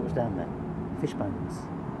 and guess what was down there? Fish bones.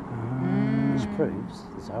 Which proves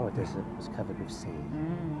the Sahara Desert was covered with sea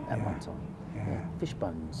at one time. Yeah. Fish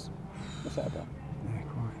bones. What's that about? Yeah,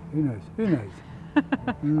 quite. Who knows? Who knows?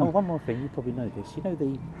 Oh, one more thing. You probably know this. You know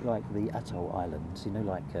the atoll islands. You know,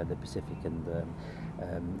 like the Pacific and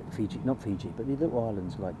Fiji, not Fiji, but the little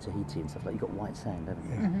islands like Tahiti and stuff like. You got white sand, haven't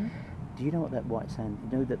you? Mm-hmm. Do you know what that white sand?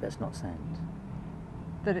 You know that's not sand.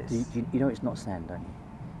 That it's. You know it's not sand, don't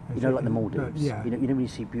you? You know, like the Maldives. Yeah. You know when you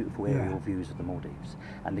see beautiful aerial views of the Maldives,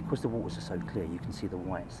 and because the waters are so clear, you can see the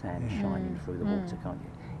white sand shining through the water, can't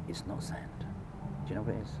you? It's not sand. Do you know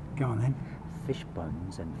what it is? Go on then. Fish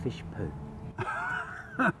bones and fish poo.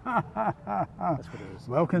 That's what it is.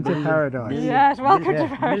 Welcome to paradise. Yes, welcome to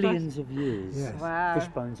paradise. Millions of years. Yes. Wow. Fish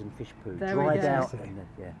bones and fish poo. There we dried go. out.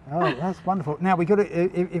 Oh, that's wonderful. Now we got to,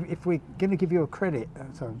 if we're going to give you a credit.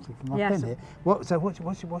 Sorry, I'm taking my pen here. What's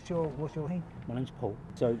your name? My name's Paul.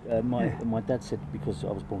 So my dad said because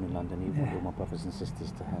I was born in London, he wanted all my brothers and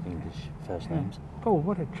sisters to have English first names. Paul,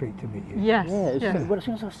 what a treat to meet you. Yes. Well, as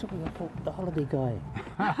soon as I saw you, I thought the holiday guy.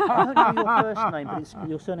 I don't know your first name, but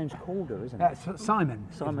your surname's Calder, isn't it? That's Simon.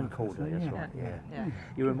 Simon Calder. That's right. Yeah.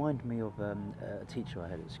 You remind me of a teacher I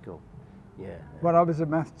had at school. Yeah. Well, I was a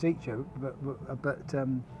maths teacher, but I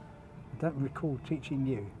don't recall teaching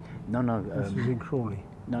you. No. This was in Crawley.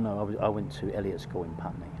 No. I went to Elliott School in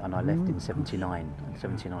Putney, and I left in '79. In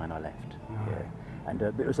 '79, I left. Yeah. And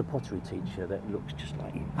but it was a pottery teacher that looks just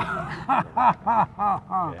like you.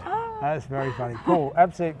 That's very funny. Paul,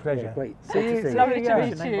 absolute pleasure. Yeah, great. See you. It's lovely to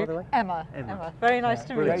What's meet your name, by the you. way? Emma. Very nice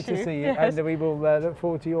to meet Great you. to see you, Yes. and we will look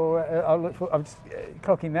forward to your. I'll look for. I'm just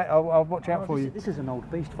clocking that. I'll watch out for you. This is an old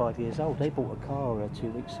beast, 5 years old. They bought a car 2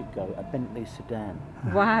 weeks ago, a Bentley sedan,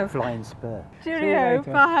 Wow. flying spur. Cheerio.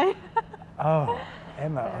 later. Bye. Oh,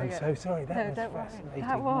 Emma, There we I'm go. so sorry. That No, was don't worry. fascinating.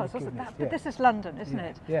 That was, My wasn't goodness, that? But this is London, isn't Yeah.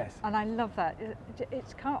 it? Yes. And I love that.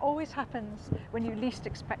 It always happens when you least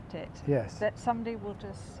expect it. Yes. That somebody will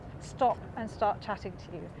just stop and start chatting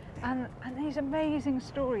to you, and these amazing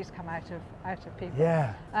stories come out of people.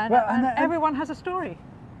 Yeah. And, Well, and and everyone has a story.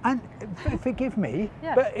 And forgive me,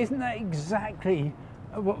 Yes. but isn't that exactly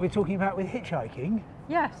what we're talking about with hitchhiking?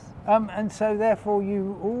 Yes. And so therefore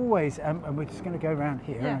you always, and we're just going to go around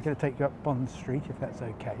here, and I'm Yes. going to take you up Bond Street if that's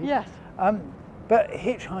okay. Yes. But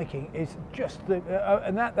hitchhiking is just the,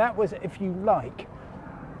 and that was, if you like,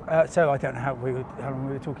 so I don't know how long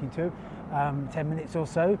we were talking to, 10 minutes or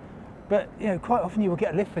so, but you know, quite often you will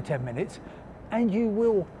get a lift for 10 minutes, and you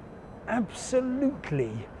will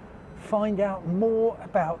absolutely find out more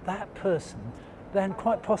about that person than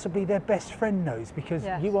quite possibly their best friend knows, because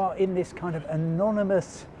Yes. you are in this kind of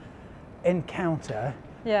anonymous encounter.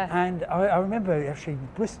 Yeah. And I remember actually in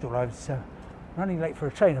Bristol, I was running late for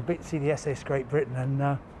a train. I've been to see the SS Great Britain, and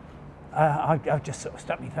I just sort of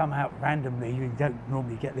stuck my thumb out randomly. You don't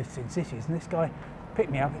normally get lifts in cities, and this guy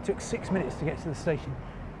picked me up. It took 6 minutes to get to the station,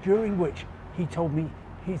 during which he told me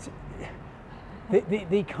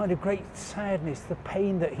the kind of great sadness, the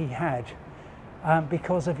pain that he had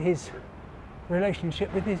because of his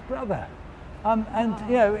relationship with his brother. And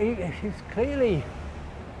you know, he's clearly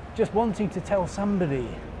just wanting to tell somebody,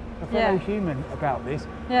 a fellow human, about this,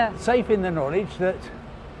 safe in the knowledge that,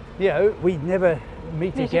 you know, we'd never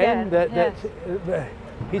meet again, that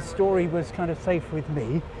his story was kind of safe with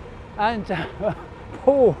me. And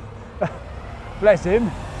Paul, bless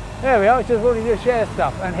him, there we are, just wanting to share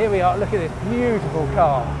stuff. And here we are, look at this beautiful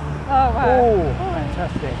car. Oh, wow. Oh,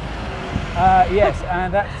 fantastic. Yes,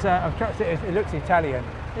 and that's, I've trusted it looks Italian.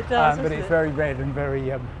 It does, but it's very red and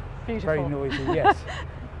very very noisy, yes.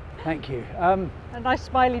 Thank you. A nice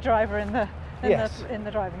smiley driver in the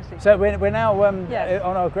driving seat. So we're now on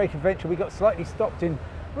our great adventure. We got slightly stopped in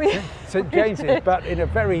St James's, but in a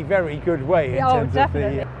very, very good way in terms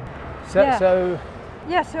definitely. of the. So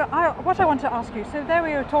what I want to ask you. So there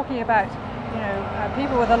we were talking about, you know,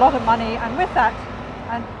 people with a lot of money, and with that,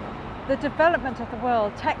 and the development of the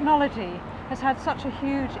world, technology has had such a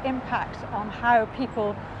huge impact on how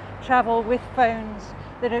people travel with phones.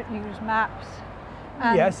 They don't use maps.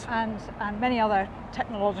 And many other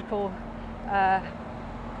technological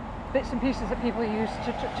bits and pieces that people use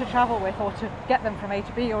to travel with, or to get them from A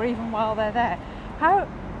to B, or even while they're there. How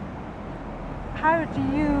do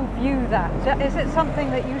you view that? Is it something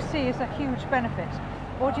that you see as a huge benefit,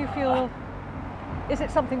 or do you feel is it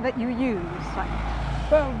something that you use?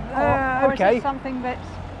 Or is it something that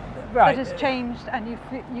has changed, and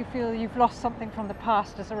you feel you've lost something from the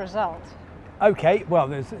past as a result? Okay, well,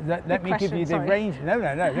 let me give you the range. No.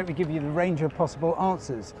 Let me give you the range of possible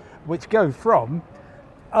answers, which go from,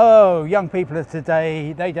 young people of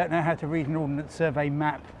today, they don't know how to read an Ordnance Survey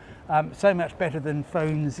map. So much better than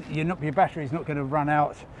phones. Your battery's not going to run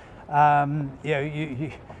out.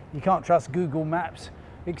 You can't trust Google Maps,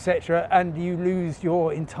 etc. And you lose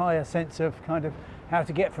your entire sense of kind of how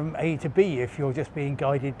to get from A to B if you're just being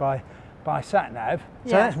guided by sat nav.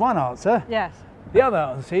 So that's one answer. Yes. The other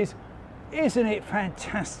answer is, isn't it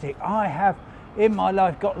fantastic? I have in my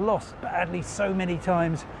life got lost badly so many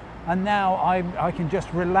times, and now I can just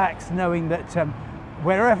relax knowing that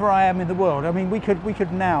wherever I am in the world, I mean, we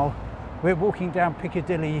could now, we're walking down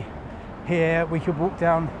Piccadilly here, we could walk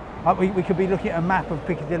down, we could be looking at a map of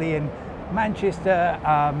Piccadilly in Manchester.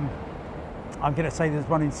 I'm going to say there's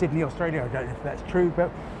one in Sydney, Australia. I don't know if that's true,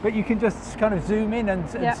 but you can just kind of zoom in and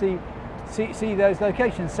see those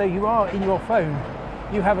locations. So you are in your phone.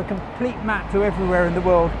 You have a complete map to everywhere in the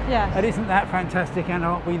world. Yes. And isn't that fantastic? And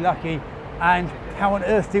aren't we lucky? And how on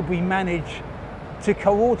earth did we manage to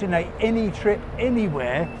coordinate any trip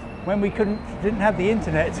anywhere when we didn't have the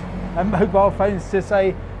internet and mobile phones to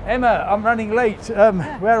say, Emma, I'm running late.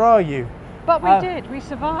 Where are you? But we did. We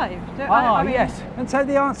survived. I mean, yes. And so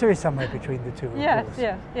the answer is somewhere between the two. Of course.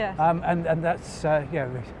 Yes. And that's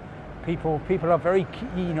people are very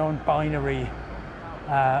keen on binary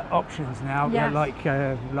options now. Yes. Like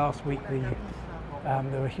last week, there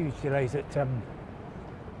were huge delays at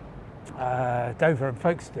Dover and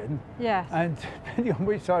Folkestone. Yes. And depending on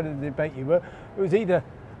which side of the debate you were, it was either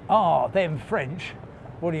them French,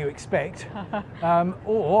 what do you expect,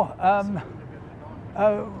 or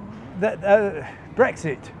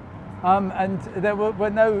Brexit. And there were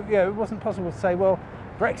no, it wasn't possible to say, well,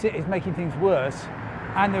 Brexit is making things worse,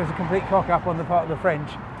 and there was a complete cock up on the part of the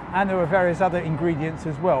French, and there were various other ingredients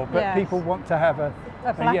as well. But people want to have a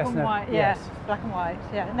black yes, and no, white. yes. Black and white.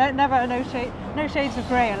 Yeah, no shades of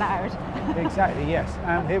grey allowed. Exactly, yes.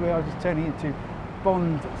 And here we are, just turning into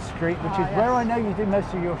Bond Street, which is where I know you do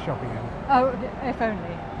most of your shopping. Oh, if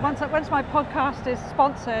only. Once my podcast is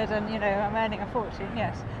sponsored and I'm earning a fortune,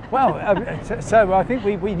 yes. Well, so I think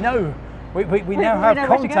we know we now have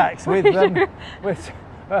contacts with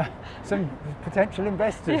some potential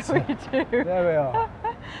investors. Yeah, we do. There we are.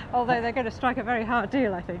 Although they're going to strike a very hard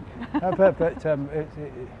deal, I think. But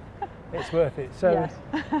it's worth it. So yes.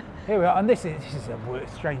 Here we are, and this is a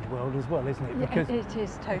strange world as well, isn't it? Because it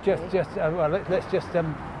is totally. Let's just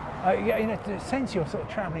since you're sort of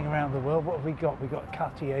travelling around the world, what have we got? We've got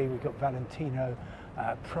Cartier, we've got Valentino,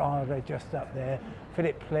 Prada just up there,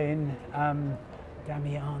 Philippe Plein,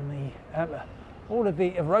 Damiani, all of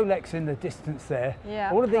the Rolex in the distance there.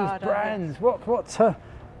 Yeah, all of Prada, these brands. Yes.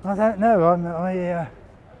 I don't know. I've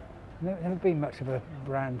never been much of a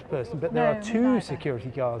brand person, but there are two security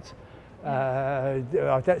guards. I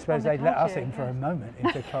don't suppose they'd let us in for a moment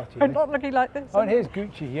into Cartier. We're not looking like this. Oh, and here's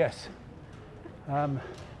Gucci, yes.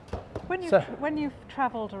 When you've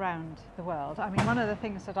travelled around the world, I mean, one of the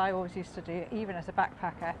things that I always used to do, even as a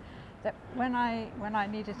backpacker, that when I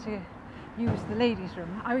needed to use the ladies'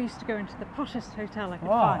 room. I used to go into the poshest hotel I could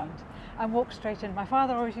Ah. find and walk straight in. My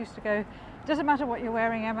father always used to go, doesn't matter what you're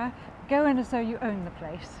wearing, Emma, go in as though you own the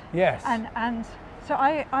place. Yes. And so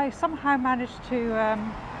I somehow managed to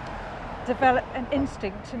develop an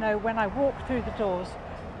instinct to know when I walk through the doors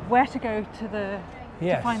where to go to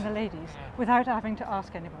Yes. find the ladies without having to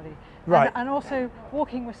ask anybody. Right. And also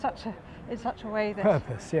walking with in such a way that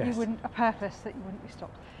Purpose, yes. you wouldn't be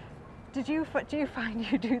stopped. Do you find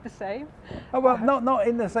you do the same? Oh, well, not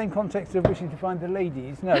in the same context of wishing to find the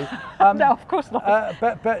ladies, no. No, of course not.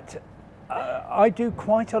 But I do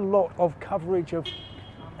quite a lot of coverage of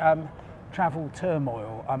travel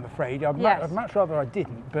turmoil, I'm afraid. Yes. I'd much rather I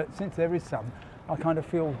didn't, but since there is some, I kind of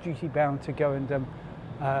feel duty bound to go and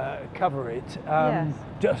cover it. Yes.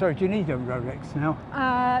 Sorry, do you need a Rolex now?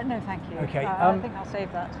 No, thank you. Okay, I think I'll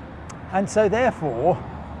save that. And so therefore,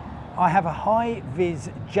 I have a high-vis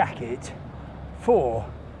jacket for,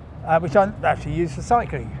 which I actually use for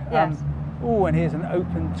cycling. Yes. Oh, and here's an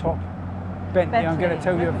open-top Bentley. I'm going to Bentley.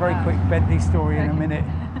 tell you a very Wow. quick Bentley story in a Okay. minute.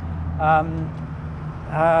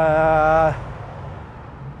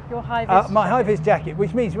 Your high-vis My jacket. high-vis jacket,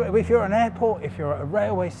 which means if you're at an airport, if you're at a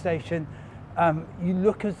railway station, you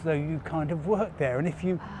look as though you kind of work there, and if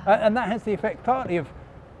you, and that has the effect partly of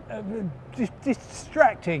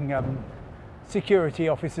distracting security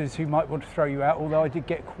officers who might want to throw you out. Although I did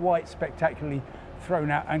get quite spectacularly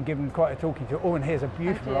thrown out and given quite a talking to. Oh, and here's a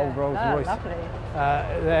beautiful dear. old Rolls Oh, Royce lovely.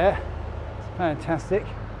 there. It's fantastic.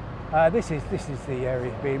 This is the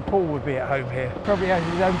area to be in. Paul would be at home here. Probably has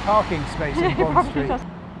his own parking space in He Bond probably Street.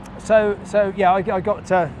 does. So yeah, I got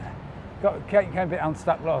came a bit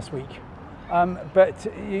unstuck last week, but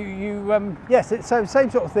yes, it's so same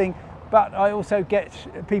sort of thing. But I also get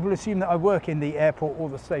people assume that I work in the airport or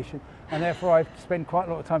the station, and therefore I spend quite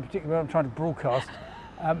a lot of time, particularly when I'm trying to broadcast,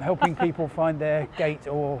 helping people find their gate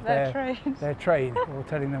or their train, or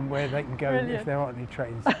telling them where they can go if Brilliant. there aren't any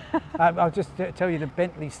trains. I'll just tell you the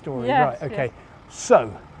Bentley story. Yes, right? Okay. yes.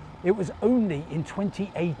 So it was only in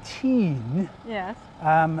 2018. Yes.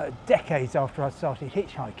 Decades after I started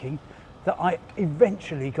hitchhiking, that I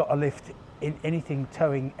eventually got a lift in anything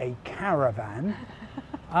towing a caravan.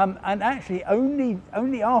 And actually only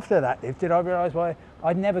after that lift did I realise why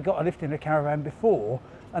I'd never got a lift in a caravan before,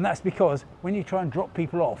 and that's because when you try and drop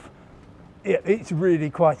people off, it's really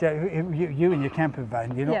quite, you and your camper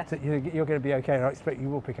van, you're not, Yes. you're going to be okay, and I expect you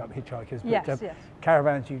will pick up hitchhikers, but Yes, yes.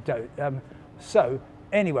 caravans you don't. So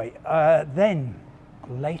anyway, then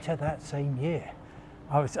later that same year,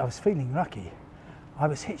 I was feeling lucky. I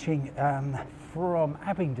was hitching from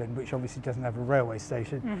Abingdon, which obviously doesn't have a railway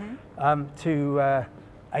station, to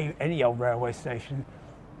any old railway station,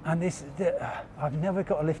 and I've never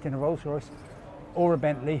got a lift in a Rolls Royce or a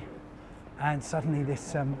Bentley, and suddenly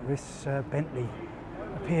this Bentley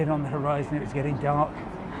appeared on the horizon. It was getting dark,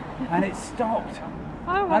 and it stopped.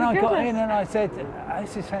 Oh my And I got goodness. in and I said,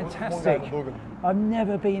 "This is fantastic. I've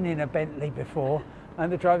never been in a Bentley before."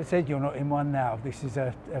 And the driver said, "You're not in one now. This is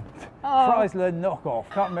a Chrysler knockoff.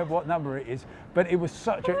 Can't remember what number it is, but it was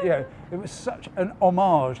such an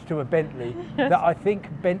homage to a Bentley that I think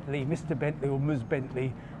Bentley, Mr. Bentley or Ms.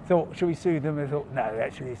 Bentley, thought, should we sue them? And thought, no,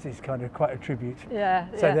 actually, this is kind of quite a tribute. Yeah.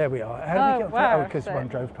 So yeah. there we are. How did we get wow, Oh, because so- one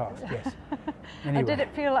drove past. Yes. Anyway. And did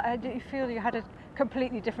you feel you had a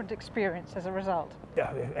completely different experience as a result?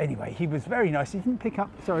 Anyway, he was very nice. He didn't pick up.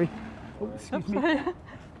 Sorry. Oh, excuse me.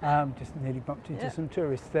 Just nearly bumped into Yeah. some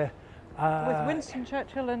tourists there. With Winston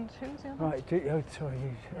Churchill and who was the other? Right.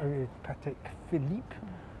 Patek Philippe.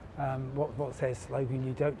 What's their slogan?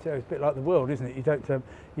 You don't. It's a bit like the world, isn't it? You don't.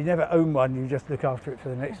 You never own one. You just look after it for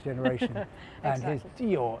the next generation. And here's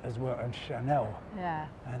Dior as well, and Chanel, Yeah.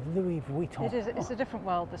 and Louis Vuitton. It is. It's a different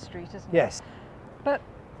world, the street, isn't it? Yes. But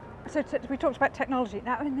so we talked about technology.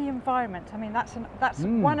 Now in the environment, I mean that's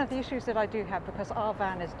one of the issues that I do have, because our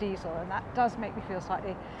van is diesel, and that does make me feel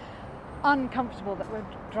slightly uncomfortable that we're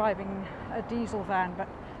driving a diesel van. But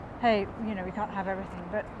hey, you know, we can't have everything.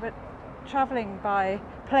 But travelling by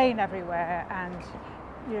plane everywhere, and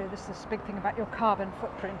you know, this big thing about your carbon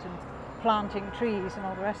footprint and planting trees and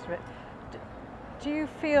all the rest of it. Do you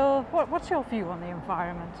feel, what's your view on the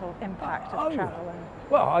environmental impact of travel?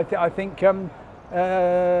 Well, I think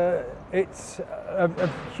it's a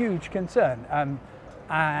huge concern,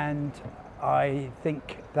 and I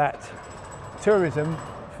think that tourism,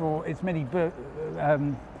 for its many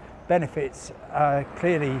benefits,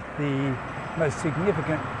 clearly the most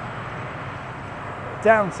significant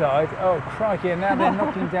downside. Oh crikey, and now they're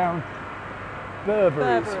knocking down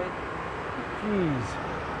Burberry's. Burberry. Jeez.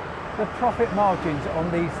 The profit margins on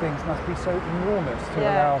these things must be so enormous to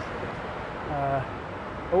Yes. allow.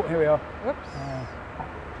 Oh, here we are. Whoops.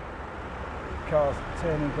 cars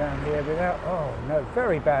turning down here without, oh no,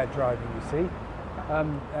 very bad driving, you see.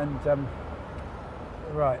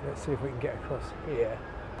 Right, let's see if we can get across here.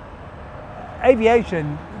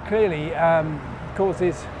 Aviation clearly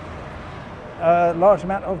causes a large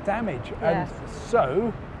amount of damage, and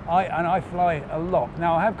so I fly a lot.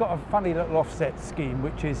 Now I have got a funny little offset scheme,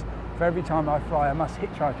 which is for every time I fly I must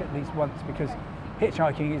hitchhike at least once, because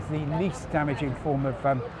hitchhiking is the least damaging form of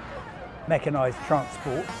mechanised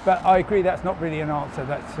transport. But I agree that's not really an answer.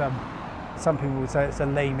 That's some people would say it's a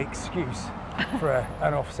lame excuse for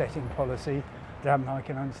an offsetting policy. I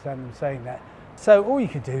can understand them saying that. So all you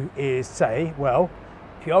could do is say, well,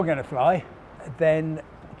 if you're going to fly, then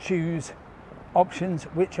choose options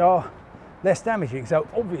which are less damaging. So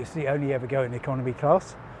obviously only ever go in economy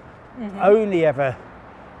class, only ever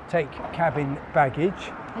take cabin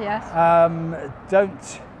baggage. Yes.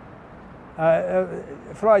 Don't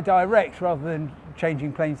fly direct rather than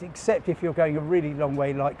changing planes, except if you're going a really long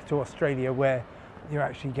way, like to Australia, where you're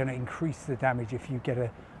actually going to increase the damage if you get a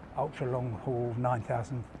ultra long haul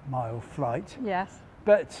 9,000 mile flight. Yes.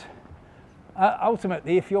 But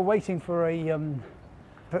ultimately, if you're waiting for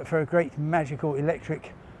a great magical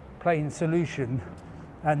electric plane solution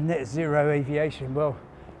and net zero aviation, well,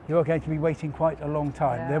 you're going to be waiting quite a long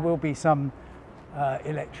time. Yeah. There will be some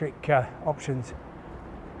electric options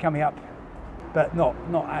coming up, but not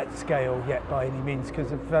at scale yet by any means,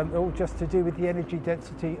 because of all just to do with the energy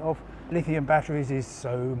density of lithium batteries is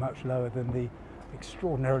so much lower than the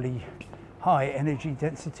extraordinarily high energy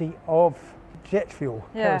density of jet fuel,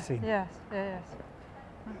 kerosene. Yes.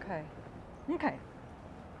 Okay.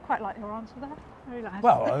 Quite like your answer there. Very nice.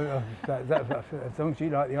 Well, as long as you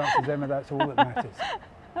like the answers, Emma, that's all that matters.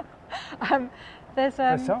 There's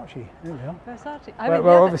Versace. There we are. Versace.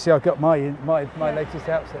 Well, obviously, I've got my latest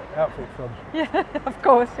outfit from. Yeah, of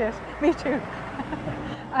course, yes. Me too.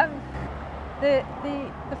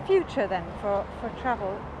 The future then for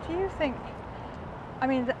travel. Do you think? I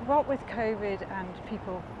mean, what with COVID and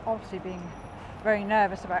people obviously being very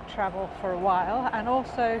nervous about travel for a while, and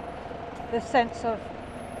also the sense of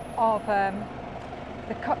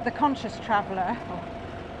the conscious traveller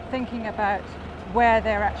thinking about where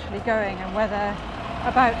they're actually going and whether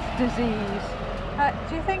about disease.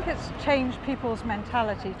 Do you think it's changed people's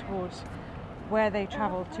mentality towards where they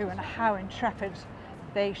travel to and how intrepid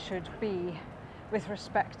they should be with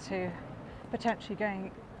respect to potentially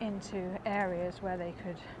going into areas where they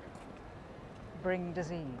could bring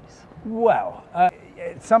disease? Well,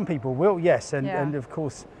 some people will, yes, and of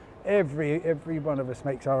course every one of us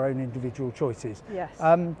makes our own individual choices. Yes.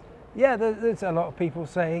 There's a lot of people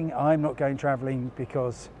saying I'm not going travelling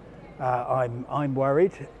because I'm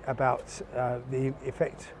worried about the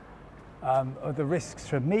effect of the risks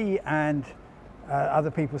for me, and other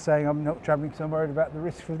people saying I'm not travelling because I'm worried about the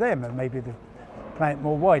risks for them and maybe the planet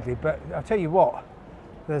more widely. But I'll tell you what,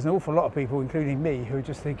 there's an awful lot of people, including me, who are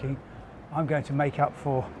just thinking I'm going to make up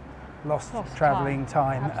for lost travelling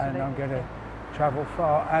time. And I'm going to travel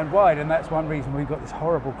far and wide, and that's one reason we've got this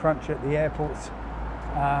horrible crunch at the airports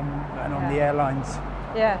and on the airlines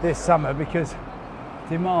this summer, because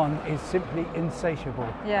demand is simply insatiable.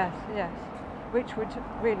 Yes, which would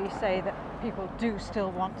really say that people do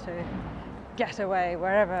still want to get away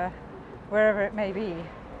wherever it may be.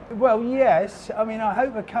 Well, yes. I mean, I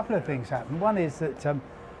hope a couple of things happen. One is that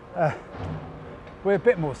we're a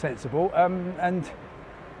bit more sensible, and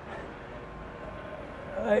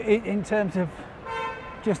in terms of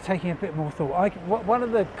just taking a bit more thought. One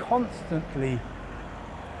of the constantly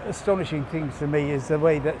astonishing things to me is the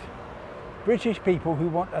way that British people who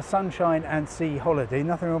want a sunshine and sea holiday,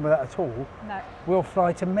 nothing wrong with that at all, will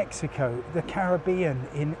fly to Mexico, the Caribbean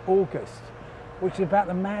in August, which is about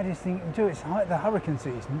the maddest thing you can do. It's like the hurricane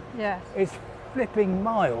season. Yes. It's flipping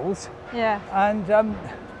miles. Yeah. And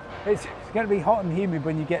it's going to be hot and humid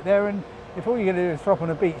when you get there, and if all you're going to do is drop on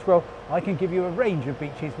a beach, well, I can give you a range of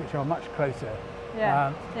beaches which are much closer.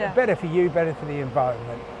 Better for you, better for the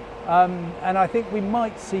environment. And I think we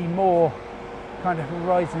might see more kind of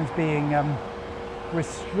horizons being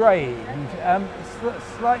restrained.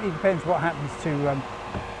 Slightly depends what happens to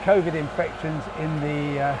COVID infections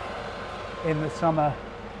in the summer,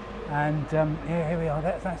 and here we are.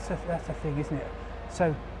 That's a thing, isn't it?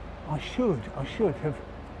 So I should have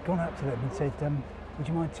gone up to them and said, would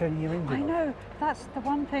you mind turning your engine off? I know, that's the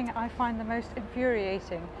one thing I find the most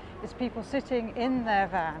infuriating, is people sitting in their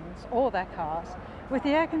vans or their cars with the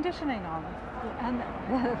air conditioning on and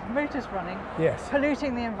the motors running,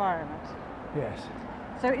 polluting the environment. Yes.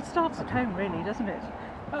 So it starts at home, really, doesn't it?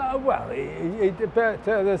 Well,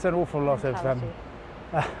 there's an awful lot of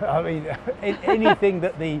I mean, anything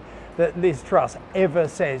that the that Liz Truss ever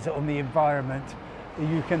says on the environment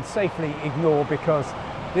you can safely ignore, because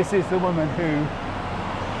this is the woman who,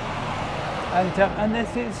 and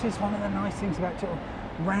this is one of the nice things about sort of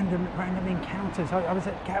random encounters. I was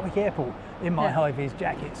at Gatwick Airport in my high-vis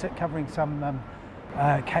jacket, covering some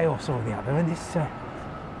chaos or the other, and this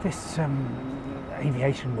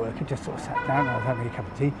aviation worker just sort of sat down. I was having a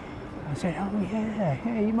cup of tea. I said, "Oh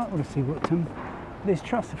yeah, you might want to see what Liz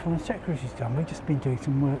Truss, the Foreign Secretary's done. We've just been doing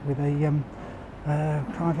some work with a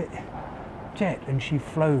private jet, and she'd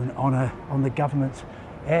flown on the government's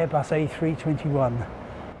Airbus A321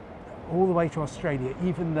 all the way to Australia,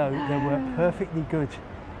 even though there were perfectly good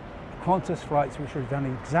Qantas flights which would have done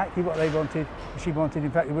exactly what she wanted.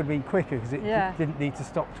 In fact, it would have been quicker because it didn't need to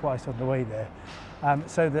stop twice on the way there,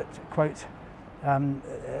 so that, quote,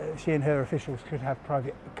 she and her officials could have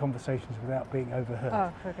private conversations without being overheard.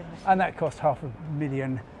 Oh, for goodness. And that cost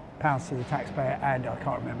 £500,000 to the taxpayer, and I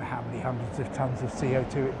can't remember how many hundreds of tons of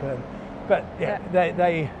CO2 it burned. But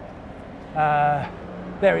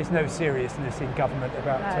there is no seriousness in government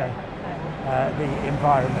about the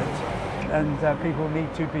environment, and people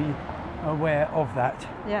need to be aware of that.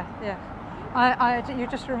 Yeah. You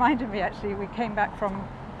just reminded me, actually, we came back from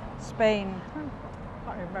Spain.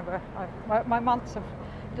 I can't remember. My months have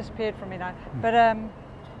disappeared from me now. But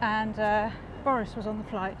and Boris was on the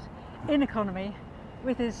flight in economy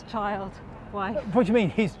with his child. Wife. What do you mean,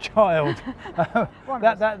 his child?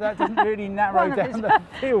 that doesn't really narrow down the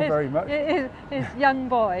field very much. His young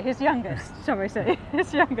boy, his youngest, shall we say,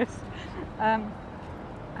 his youngest. And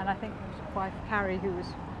I think his wife Carrie, who was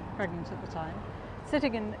pregnant at the time,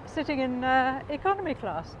 sitting in economy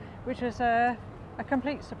class, which was a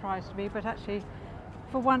complete surprise to me. But actually,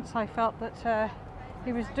 for once, I felt that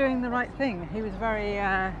he was doing the right thing. He was very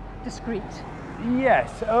discreet.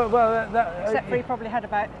 Yes. Well, except for he probably had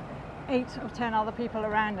about 8 or 10 other people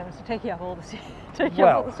around him, so taking up all the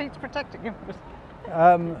seats, protecting him.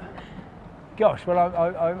 Gosh, well,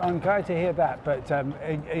 I'm glad to hear that. But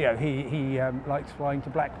he likes flying to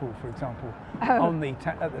Blackpool, for example, at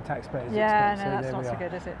the taxpayers' expense. Yeah, no, so that's not so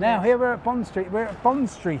good, is it? Now yes. Here we're at Bond Street. We're at Bond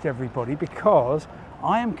Street, everybody, because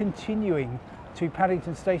I am continuing to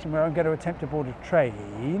Paddington Station, where I'm going to attempt to board a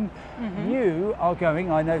train. Mm-hmm. You are going,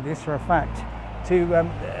 I know this for a fact, to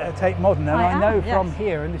Tate Modern, and I know from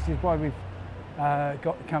here, and this is why we've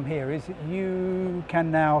got to come here, is that you can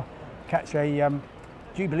now catch a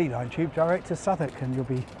Jubilee Line tube direct to Southwark, and you'll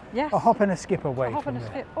be a hop and a skip away. A hop and a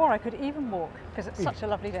skip, or I could even walk, because it's such a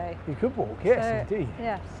lovely day. You could walk, yes, indeed.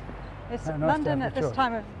 Yes, it's nice London at this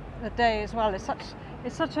time of the day as well. It's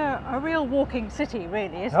such a real walking city,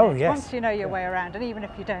 really, isn't it? Yes. Once you know your way around, and even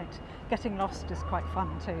if you don't, getting lost is quite fun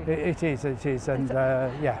too. It is, and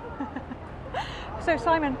So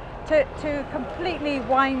Simon, to completely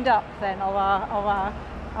wind up then of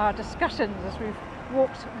our discussions as we've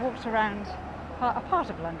walked around a part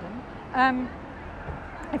of London,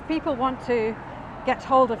 if people want to get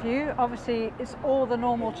hold of you, obviously it's all the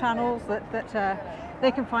normal channels that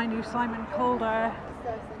they can find you. Simon Calder,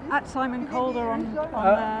 at Simon Calder on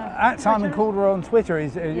at Simon Twitter. Calder on Twitter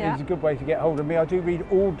is a good way to get hold of me. I do read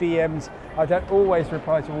all DMs. I don't always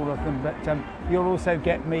reply to all of them, but you'll also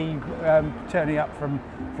get me turning up from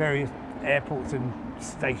various airports and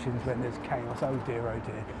stations when there's chaos. Oh dear.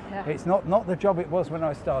 Yeah. It's not the job it was when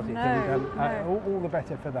I started. No. All the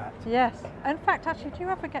better for that. Yes. In fact, actually, do you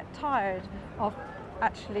ever get tired of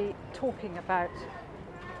actually talking about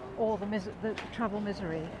all the travel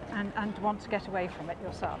misery and want to get away from it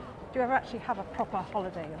yourself? Do you ever actually have a proper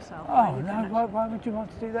holiday yourself? Oh no! Why would you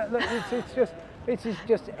want to do that? Look, it is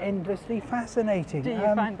just endlessly fascinating. Do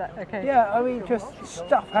you find that okay? Yeah, I mean, just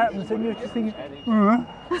stuff happens, and you're just thinking.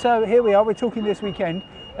 So here we are. We're talking this weekend.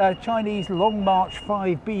 Chinese Long March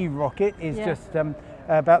 5B rocket is just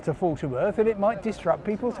about to fall to Earth, and it might disrupt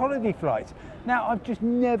people's holiday flights. Now, I've just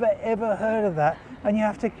never ever heard of that, and you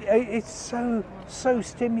have to. It's so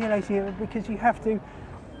stimulating because you have to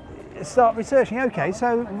start researching. Okay,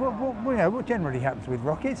 so what generally happens with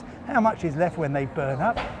rockets? How much is left when they burn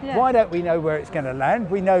up? Yeah. Why don't we know where it's going to land?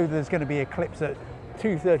 We know there's going to be eclipse at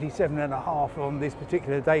 2:37.5 on this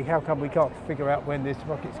particular day. How come we can't figure out when this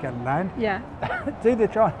rocket's going to land? Yeah. Do the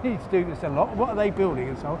Chinese do this a lot? What are they building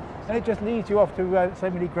and so on? And it just leads you off to so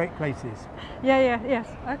many great places. Yes.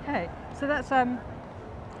 Okay. So that's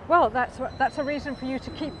that's a reason for you to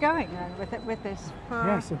keep going then with this.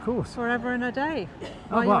 Yes, of course. Forever and a day.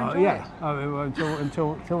 Until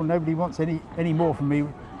nobody wants any more from me.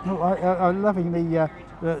 I'm loving the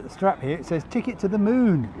strap here. It says "Ticket to the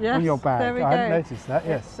Moon" on your bag. There we I hadn't noticed that.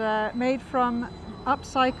 Yes. It's made from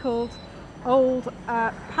upcycled old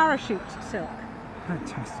parachute silk.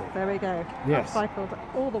 Fantastic. There we go. Yes. I've cycled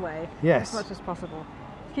all the way Yes. as much as possible,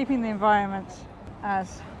 keeping the environment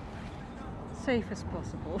as safe as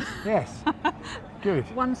possible. Yes. Good.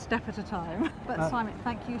 One step at a time. But Simon,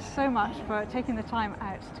 thank you so much for taking the time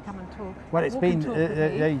out to come and talk. Well, it's walk and been talk with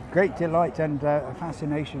me. a great delight and a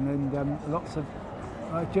fascination, and lots of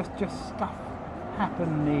just stuff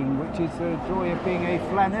happening, which is the joy of being a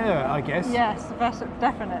flaneur, I guess. Yes,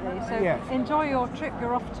 definitely. So Yes. enjoy your trip.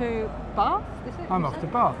 You're off to Bath, is it? I'm you off said? to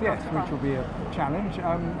Bath, You're yes, off to which Bath. will be a challenge.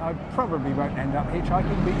 I probably won't end up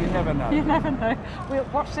hitchhiking, but you never know. You never know. We'll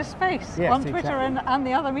watch this space Yes, on Twitter exactly. and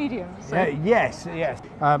the other mediums. So Yes.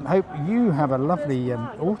 Hope you have a lovely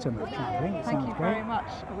autumn of travelling. It thank sounds you great. very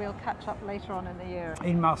much. We'll catch up later on in the year.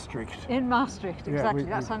 In Maastricht. In Maastricht, Yeah, exactly. we-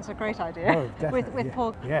 That we- sounds a great idea. Oh, definitely. with yeah.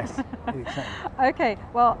 Paul. Yes, exactly. Okay,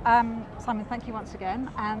 well, Simon, thank you once again.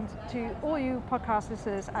 And to all you podcast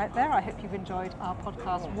listeners out there, I hope you've enjoyed our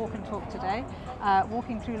podcast Walk and Talk today,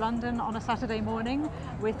 walking through London on a Saturday morning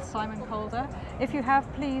with Simon Calder. If you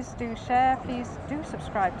have, please do share, please do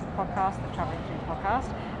subscribe to the podcast, the Travelling Through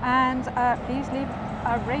podcast, and please leave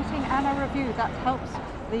a rating and a review. That helps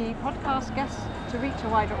the podcast guests to reach a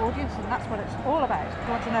wider audience, and that's what it's all about. If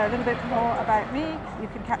you want to know a little bit more about me, you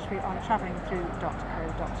can catch me on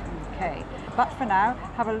travellingthrough.co.uk. But for now,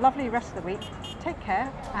 have a lovely rest of the week, take care,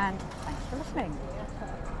 and thanks for listening.